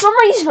and then for some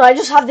reason I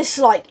just have this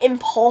like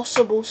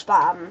impossible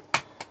spam.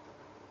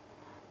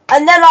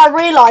 And then I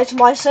realise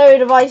my Soda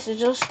Device is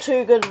just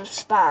too good with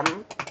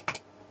spam.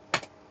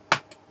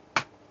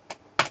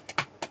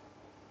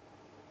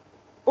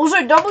 Also,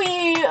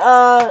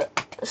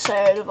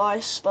 Soda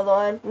Device, by the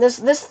way.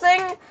 This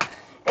thing,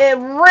 it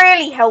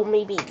really helped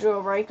me beat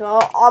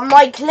Jawbreaker.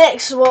 My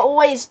clicks were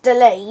always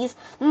delayed,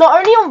 not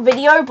only on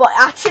video, but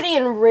actually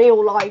in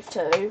real life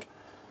too.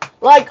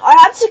 Like, I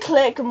had to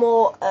click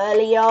more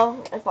earlier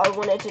if I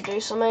wanted to do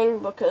something,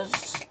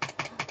 because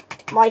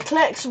my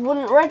clicks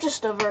wouldn't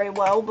register very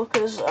well,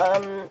 because,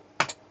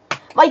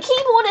 my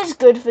keyboard is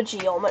good for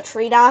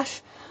Geometry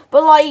Dash,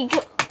 but, like,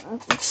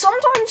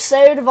 sometimes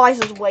Soda Device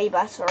is way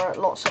better at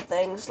lots of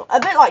things, a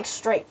bit like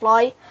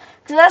Straight-Fly,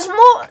 because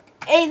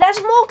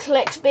there's more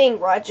clicks being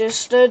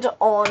registered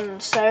on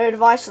Soda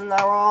Device than there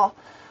are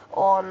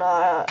on,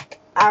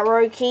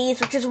 arrow keys,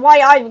 which is why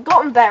I've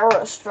gotten better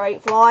at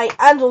Straight-Fly,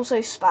 and also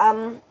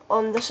spam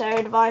on the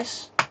Soda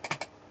Device.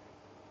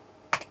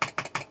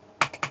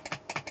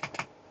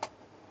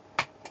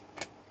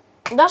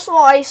 That's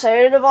why I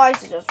say the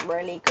device is just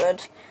really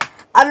good.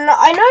 And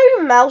I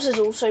know mouse is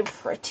also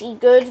pretty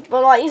good,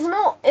 but like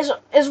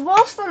it's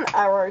worse than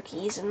arrow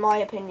keys in my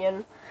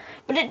opinion.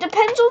 But it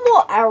depends on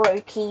what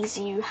arrow keys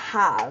you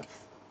have.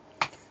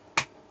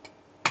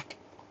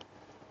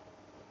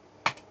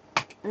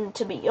 And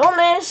to be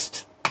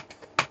honest,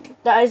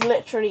 that is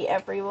literally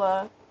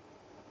everywhere.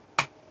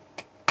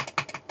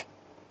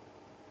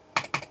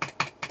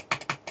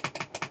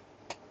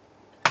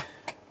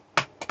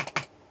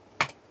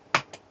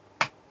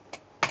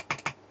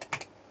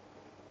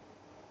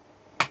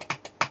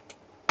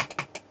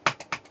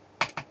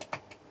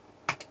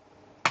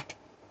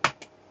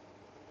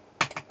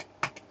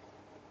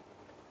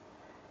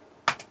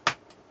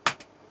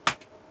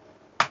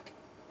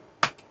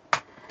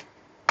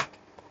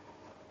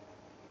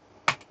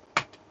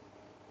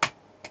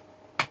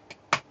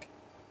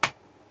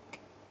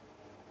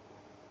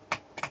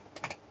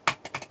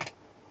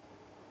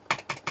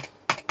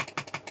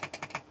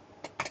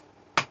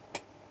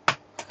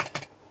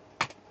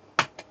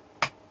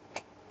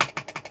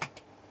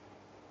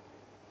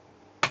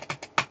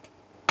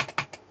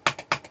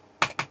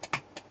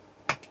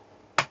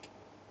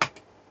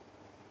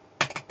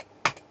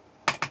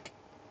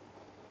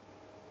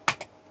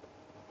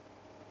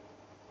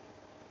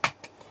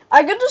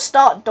 I'm gonna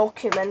start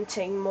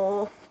documenting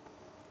more.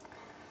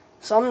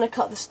 So I'm gonna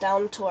cut this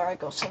down to where I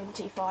got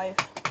 75.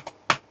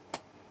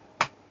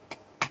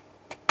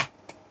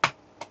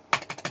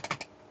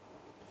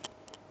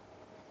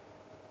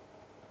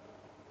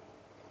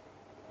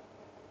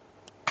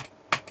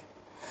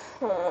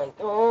 Oh my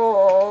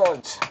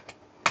god.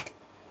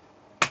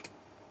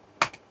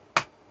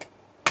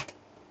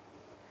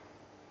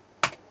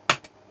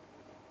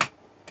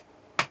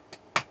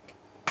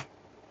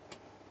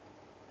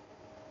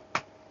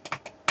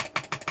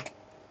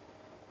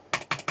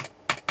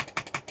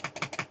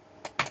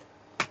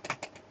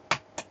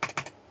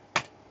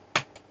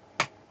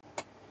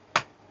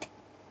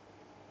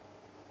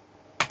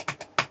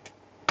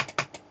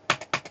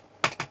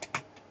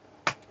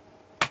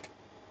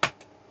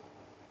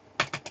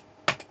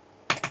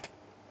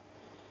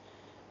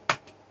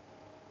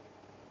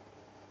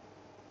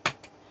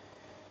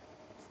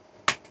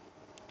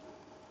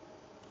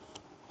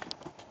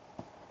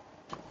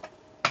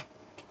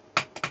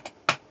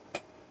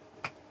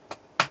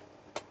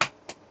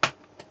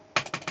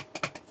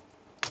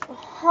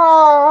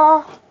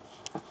 Ha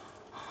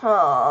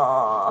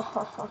ha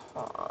ha ha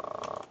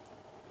ha.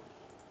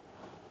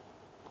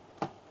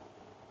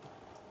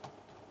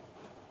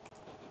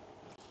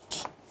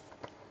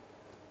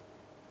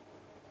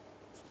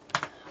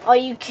 Are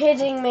you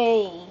kidding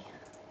me?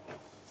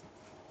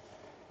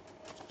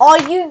 Are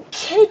you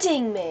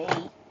kidding me?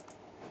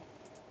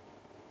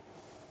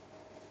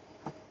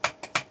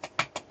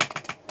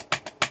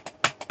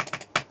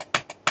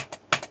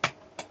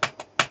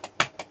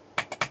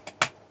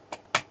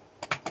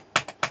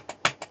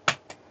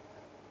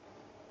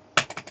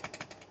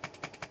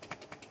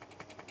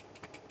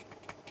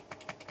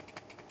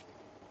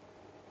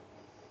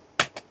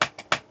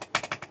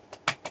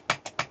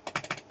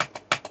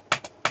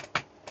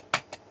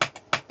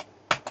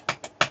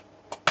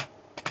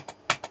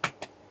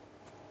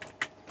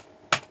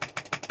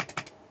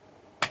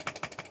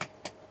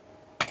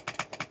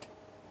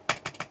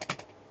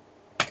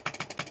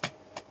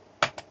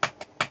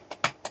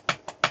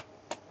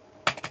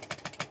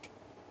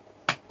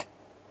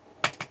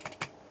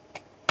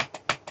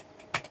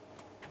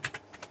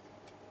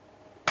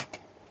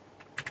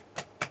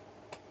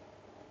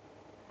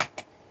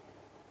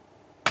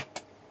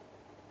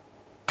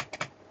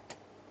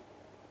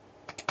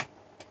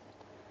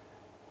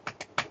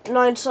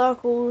 Nine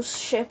circles,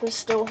 ship is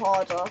still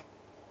harder.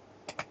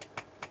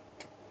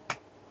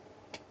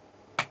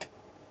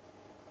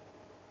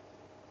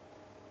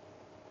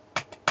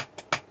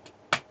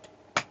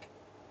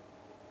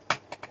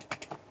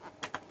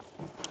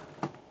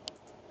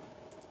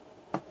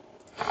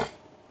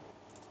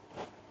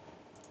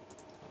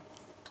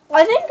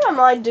 I think I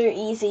might do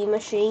easy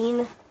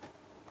machine.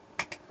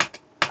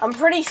 I'm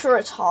pretty sure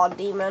it's hard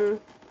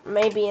demon.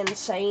 Maybe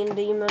insane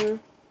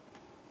demon.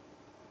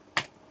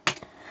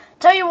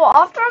 Tell you what,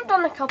 after I've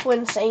done a couple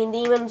insane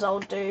demons, I'll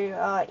do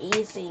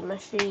easy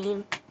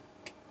machine.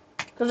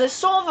 Because it's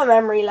sort of a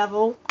memory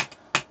level.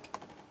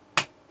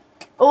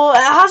 Or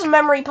it has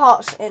memory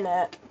parts in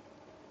it.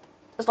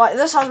 It's like,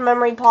 this has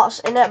memory parts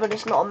in it, but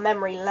it's not a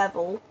memory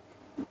level.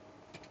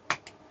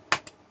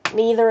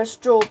 Neither is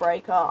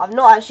Jawbreaker. I've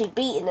not actually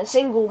beaten a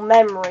single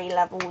memory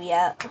level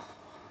yet.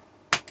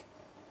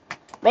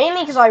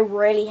 Mainly because I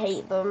really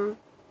hate them.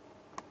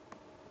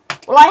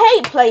 Well, I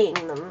hate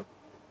playing them.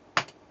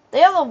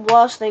 They are the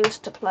worst things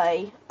to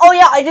play. Oh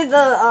yeah, I did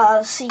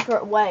the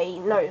secret way,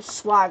 no,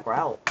 swag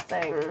route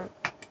thing.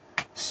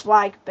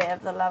 Swag bit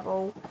of the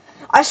level.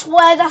 I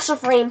swear that's a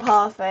frame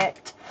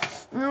perfect.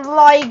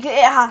 Like,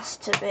 it has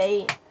to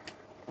be.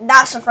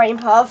 That's a frame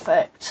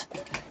perfect.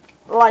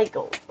 Like.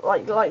 I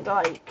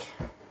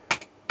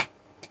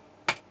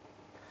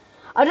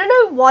don't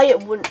know why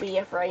it wouldn't be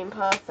a frame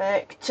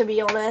perfect, to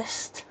be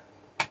honest.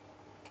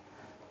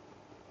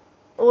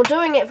 Or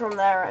doing it from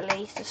there at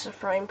least is a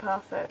frame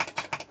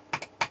perfect.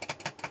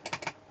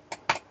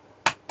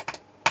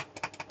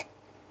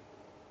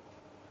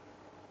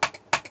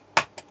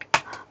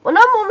 When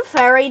I'm on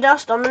fairy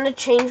dust, I'm gonna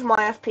change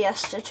my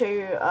FPS to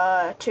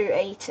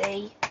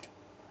 280.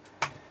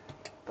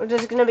 But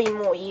it's gonna be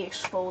more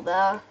useful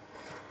there.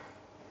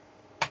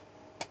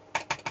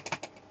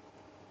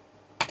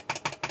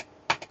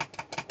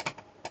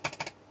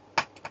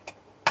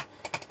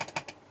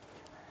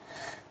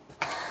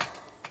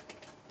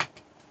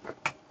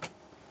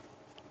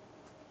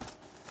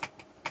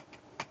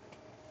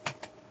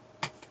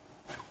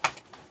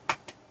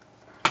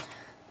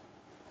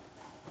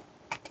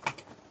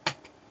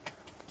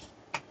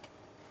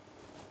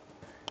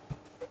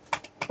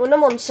 When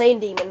I'm on Sane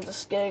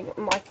Demons,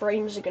 my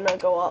frames are gonna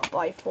go up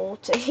by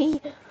 40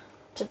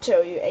 to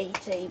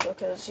 280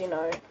 because, you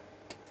know.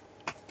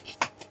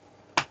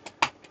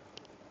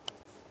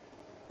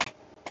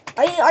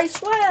 I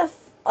swear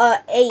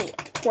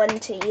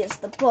 820 is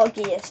the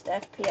buggiest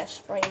FPS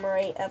frame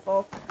rate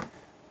ever.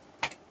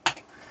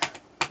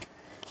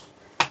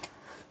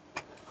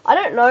 I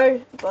don't know,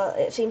 but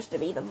it seems to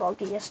be the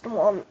buggiest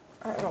one.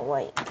 I don't know,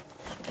 wait.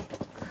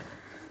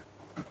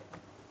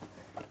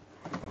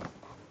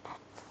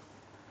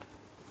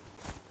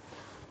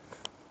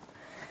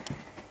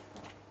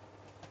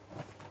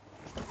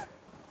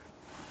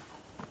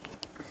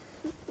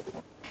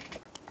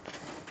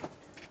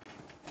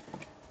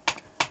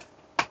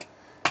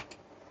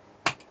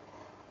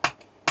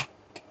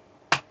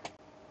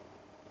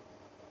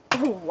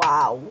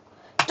 Wow.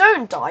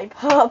 Don't die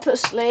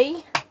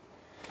purposely.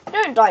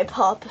 Don't die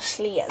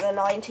purposely at the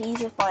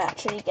 90s if I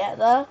actually get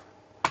there.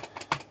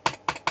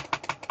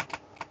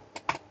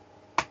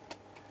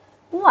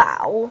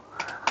 Wow.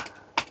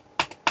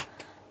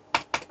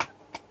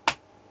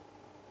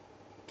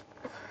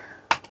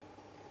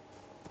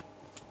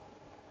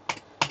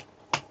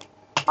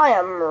 I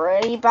am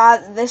really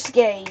bad at this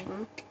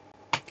game.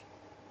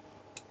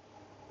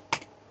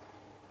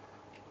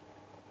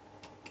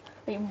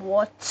 Wait,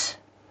 what?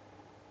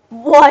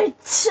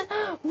 What?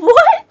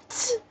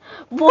 What?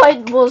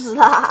 What was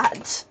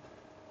that?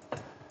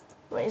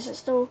 Wait, is it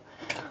still?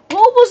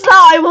 What was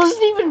that? I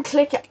wasn't even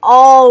clicking.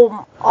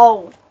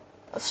 Oh.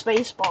 A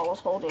space bar was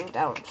holding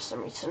down for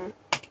some reason.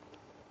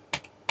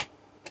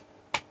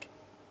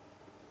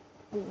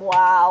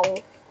 Wow.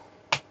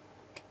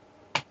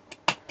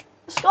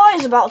 This guy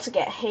is about to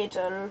get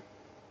hidden.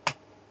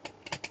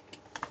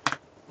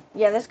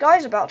 Yeah, this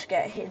guy's about to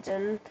get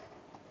hidden.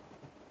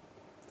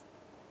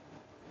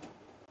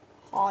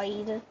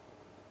 Hide.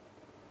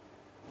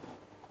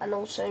 And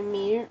also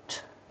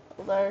mute.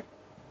 Although...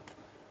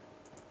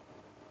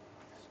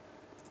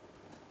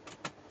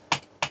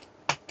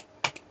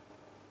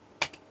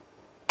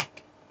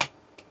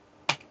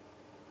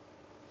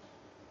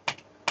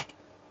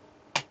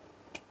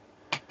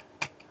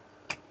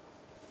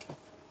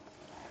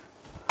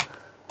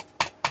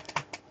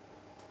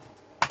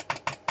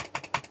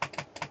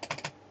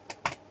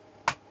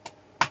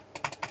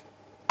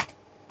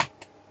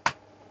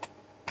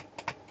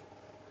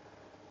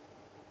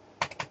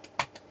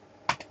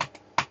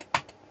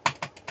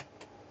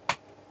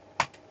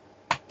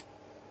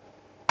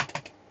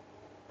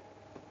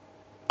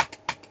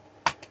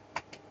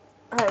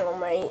 hang on,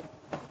 mate.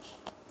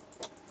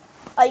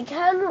 I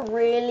can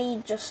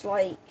really just,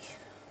 like,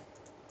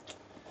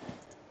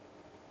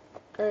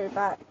 go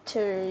back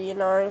to, you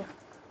know,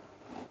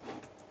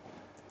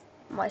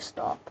 my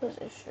start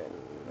position.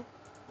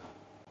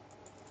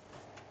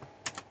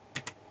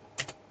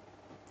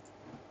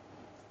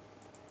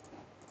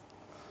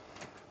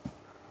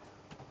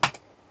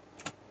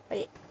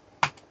 Wait.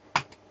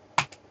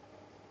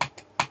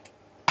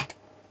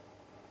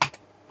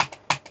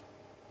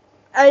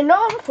 I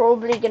know I'm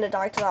probably gonna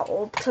die to that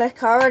orb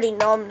click. I already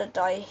know I'm gonna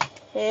die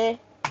here.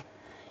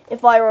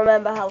 If I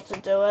remember how to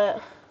do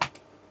it.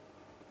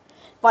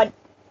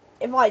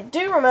 If I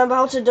do remember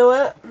how to do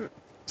it,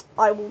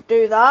 I will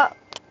do that.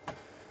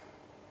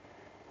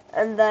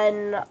 And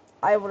then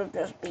I would have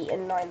just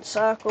beaten 9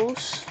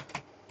 circles.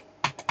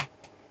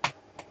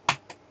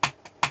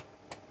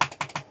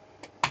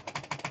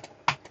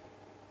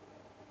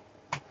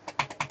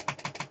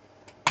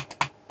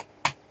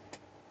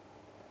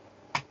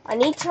 I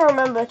need to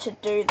remember to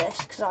do this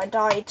because I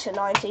died to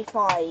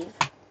 95.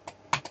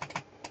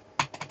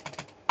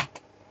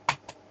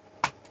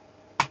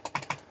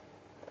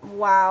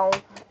 Wow,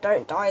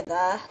 don't die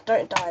there.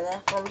 Don't die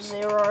there from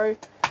 0.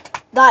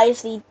 That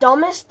is the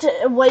dumbest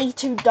way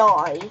to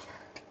die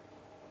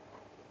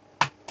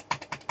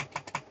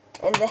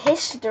in the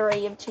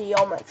history of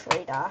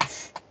Geometry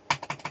Dash.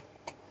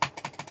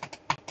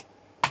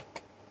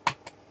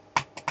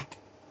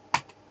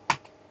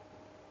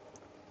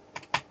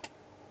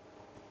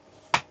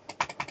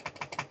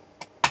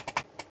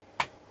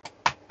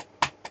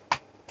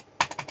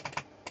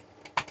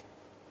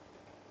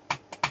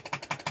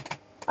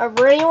 I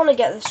really want to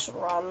get this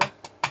run.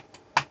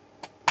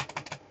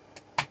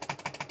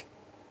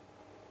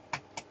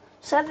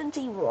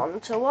 71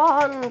 to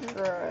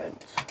 100.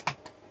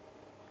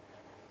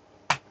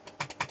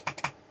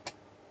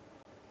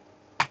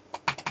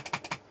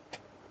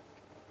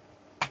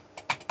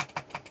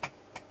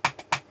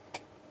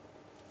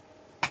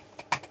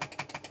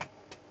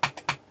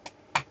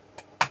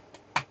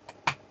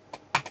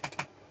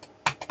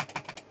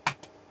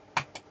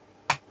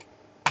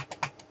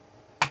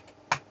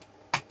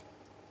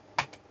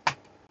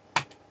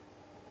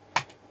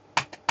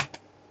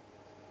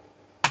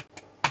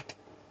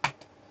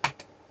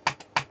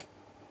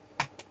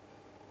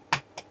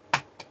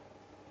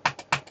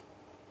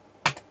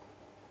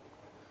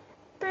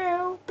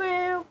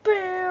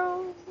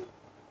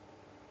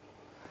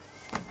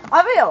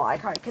 I feel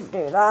like I can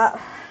do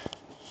that.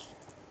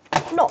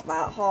 Not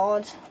that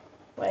hard.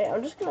 Wait,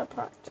 I'm just gonna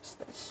practice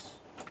this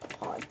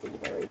part at the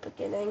very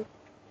beginning.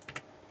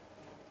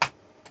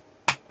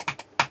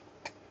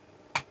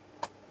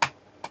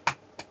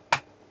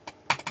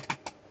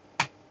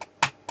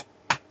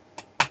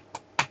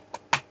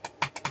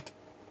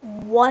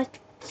 What?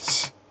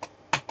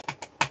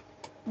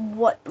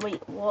 What?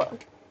 Wait,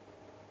 what?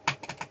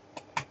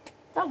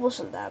 That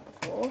wasn't there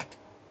before.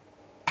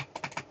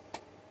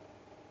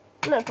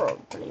 No, it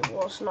probably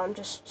wasn't. I'm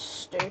just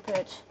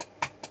stupid.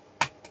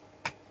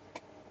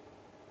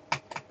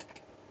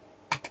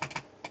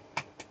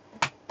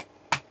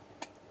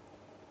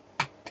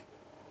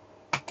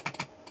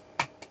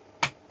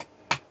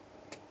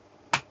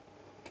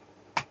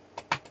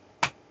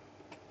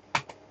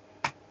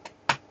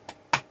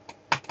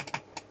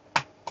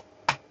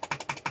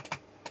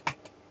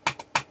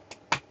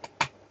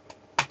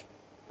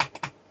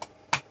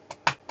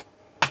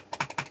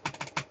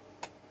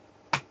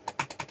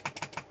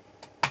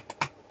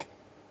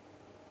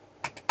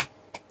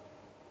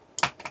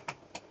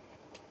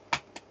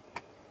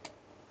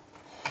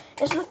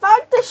 Is the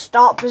fact that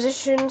start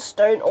positions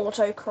don't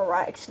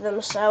auto-correct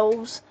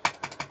themselves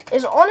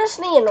is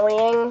honestly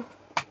annoying.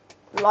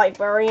 Like,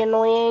 very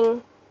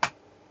annoying.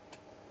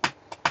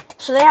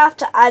 So they have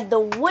to add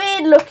the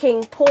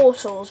weird-looking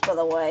portals, by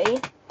the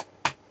way,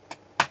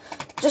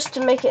 just to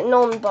make it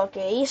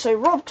non-buggy. So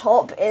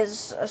RobTop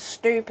is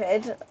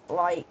stupid.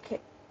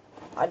 Like,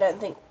 I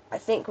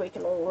think we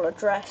can all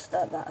address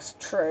that that's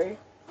true.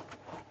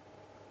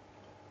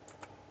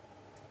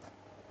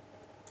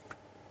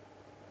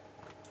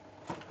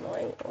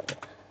 Wait.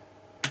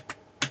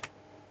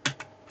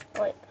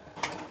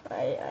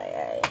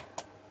 Hey.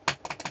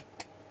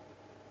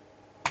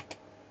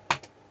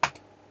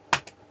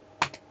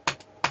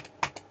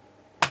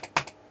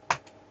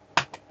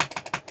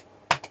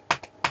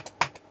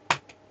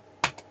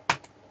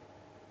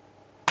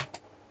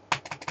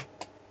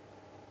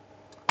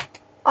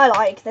 I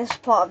like this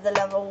part of the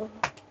level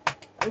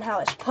and how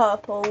it's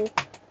purple.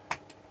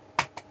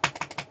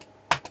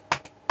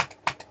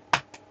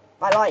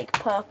 I like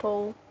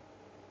purple.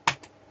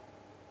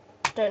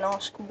 Don't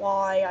ask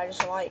why, I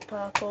just like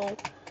purple.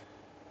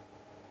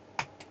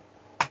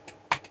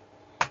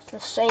 It's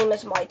the same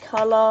as my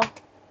colour.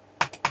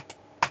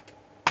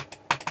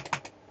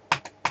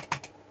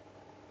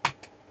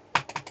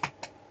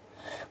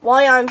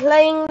 Why I'm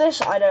playing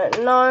this, I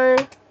don't know.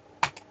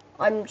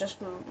 I'm just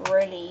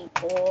really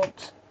bored.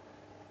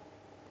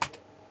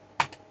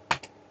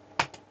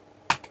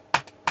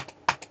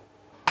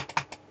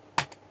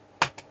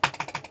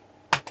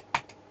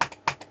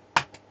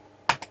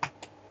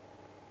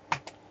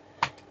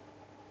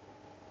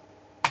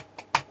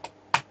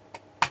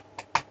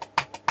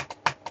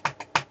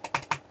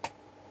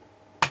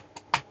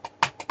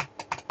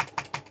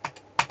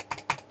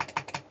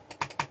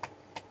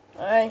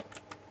 Alright.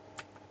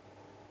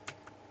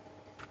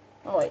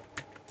 Oh, wait.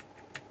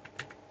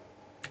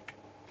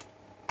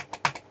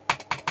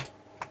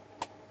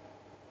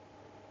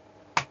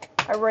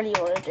 I really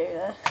want to do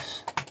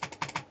this.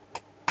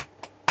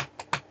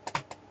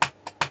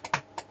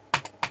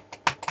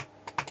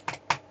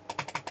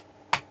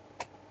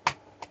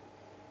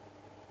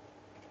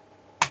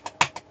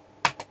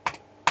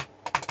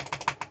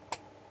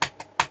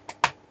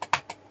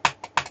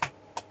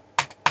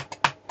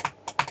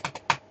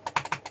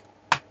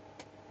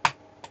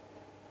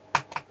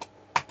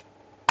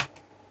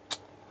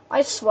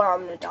 I swear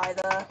I'm gonna die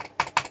there.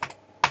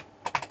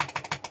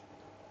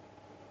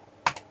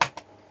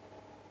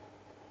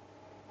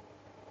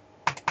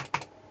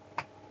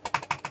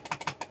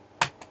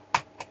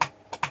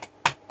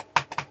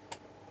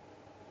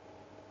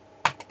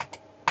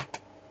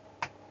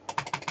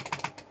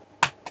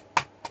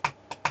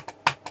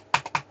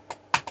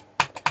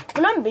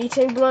 When I'm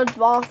beating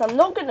Bloodbath, I'm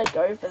not gonna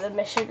go for the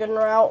Michigan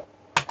route.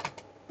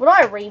 When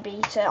I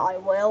rebeat it, I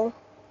will.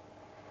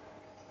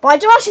 But I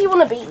do actually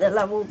want to beat the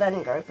level,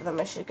 then go for the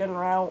Michigan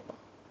route.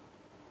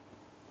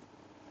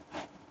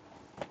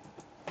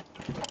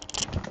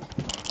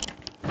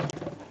 I'm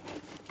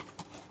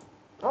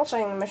not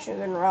saying the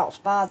Michigan route's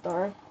bad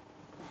though.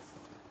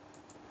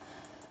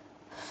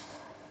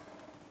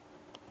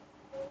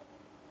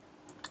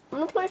 I'm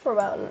gonna play for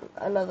about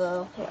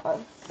another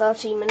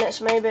 30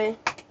 minutes maybe.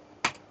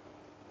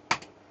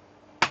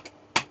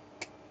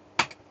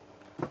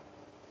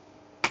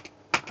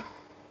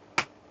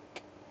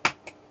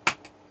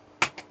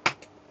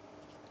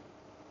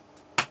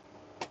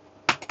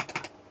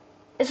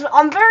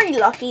 I'm very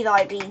lucky that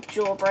I beat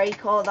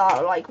Jawbreaker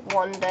that like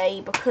one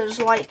day, because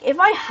like if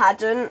I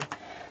hadn't,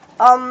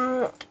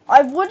 I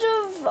would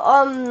have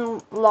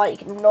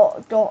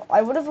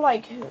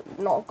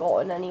not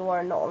gotten anywhere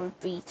and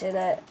not beaten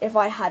it if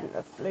I hadn't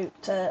have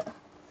fluked it.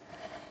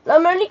 And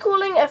I'm only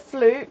calling it a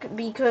fluke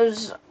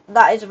because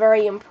that is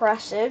very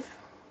impressive.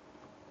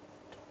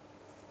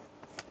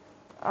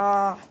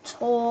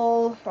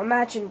 Tall.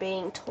 Imagine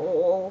being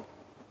tall.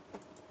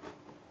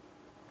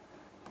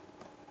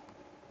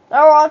 There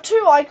are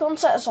two icon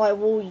sets I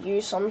will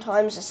use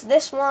sometimes. It's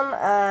this one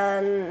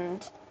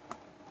and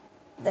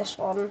this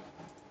one.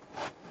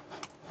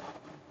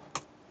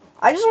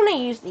 I just want to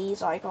use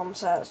these icon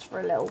sets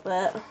for a little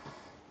bit.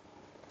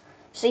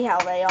 See how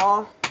they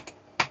are.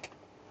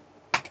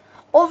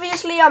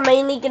 Obviously, I'm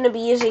mainly going to be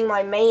using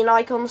my main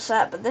icon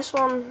set, but this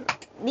one,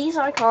 these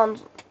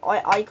icons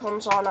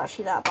aren't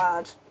actually that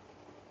bad.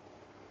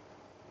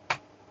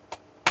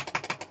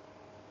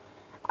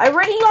 I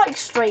really like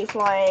straight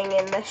flying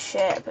in this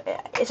ship.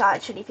 It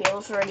actually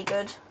feels really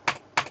good.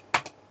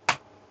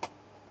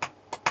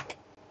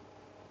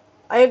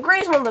 I agree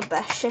it's one of the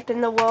best ship in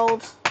the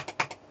world.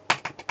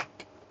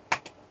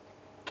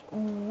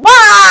 Wow!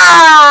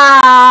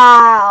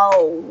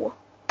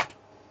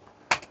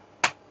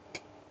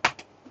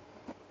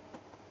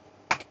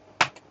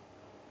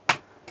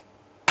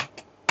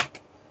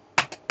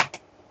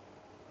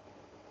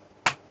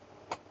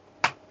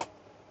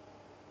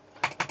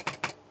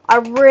 I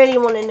really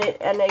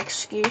wanted an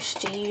excuse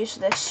to use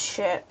this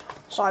ship,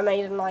 so I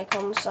made an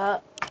icon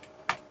set.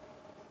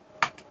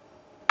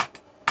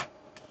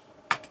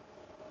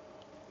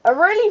 I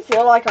really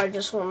feel like I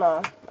just want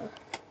to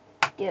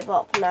give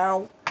up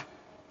now.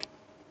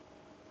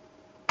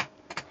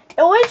 It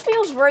always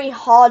feels very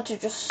hard to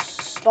just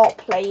stop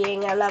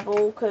playing a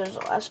level,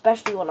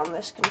 especially when I'm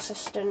this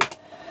consistent.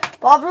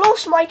 But I've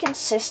lost my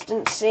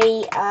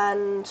consistency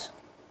and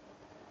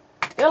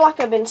I feel like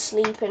I've been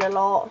sleeping a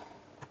lot.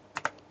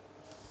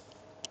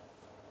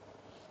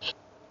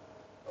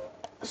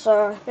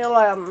 So I feel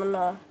like I'm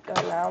gonna go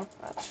now,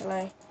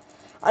 actually.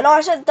 I know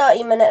I said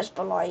 30 minutes,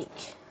 but like...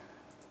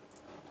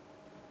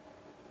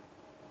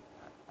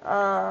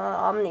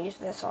 I'm gonna use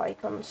this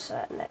icon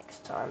set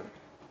next time.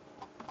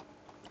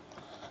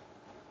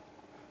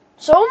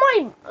 So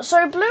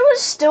blue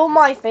is still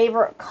my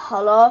favorite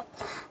color,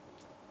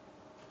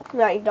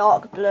 like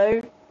dark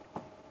blue.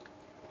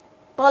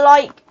 But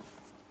like,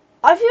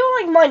 I feel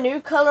like my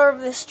new color of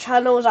this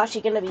channel is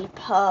actually gonna be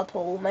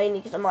purple, mainly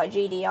because of my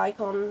GD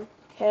icon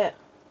kit.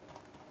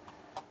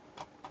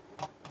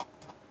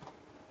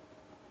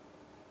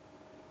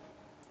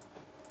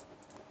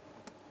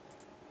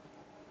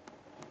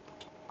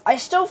 I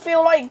still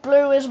feel like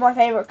blue is my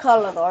favorite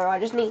color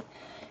though.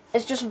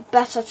 It's just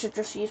better to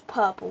just use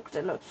purple because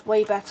it looks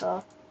way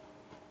better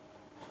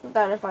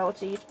than if I were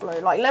to use blue.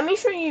 Like, let me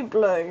show you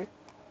blue.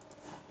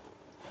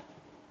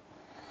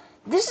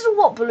 This is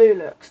what blue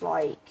looks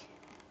like.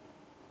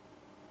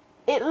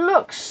 It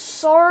looks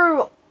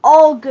so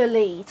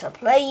ugly to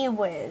play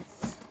with.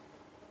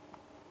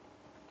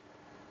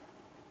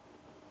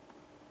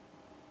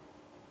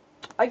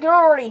 I can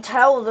already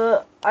tell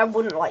that I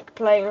wouldn't like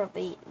playing with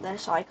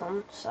this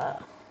icon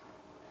set.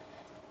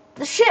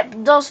 The ship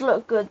does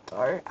look good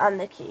though, and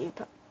the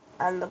cube,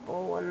 and the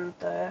ball, and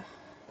that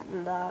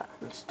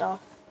and stuff.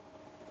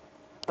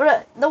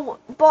 But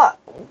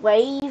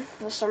wave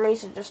for some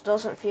reason just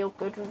doesn't feel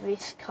good with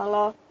this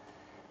color.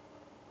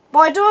 But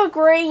I do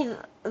agree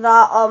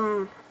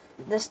that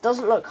this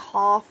doesn't look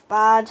half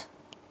bad.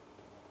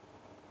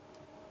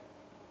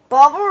 But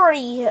I've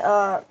already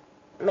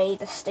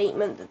made a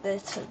statement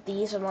that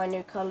these are my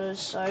new colors.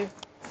 So,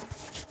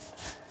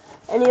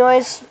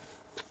 anyways,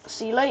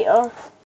 see you later.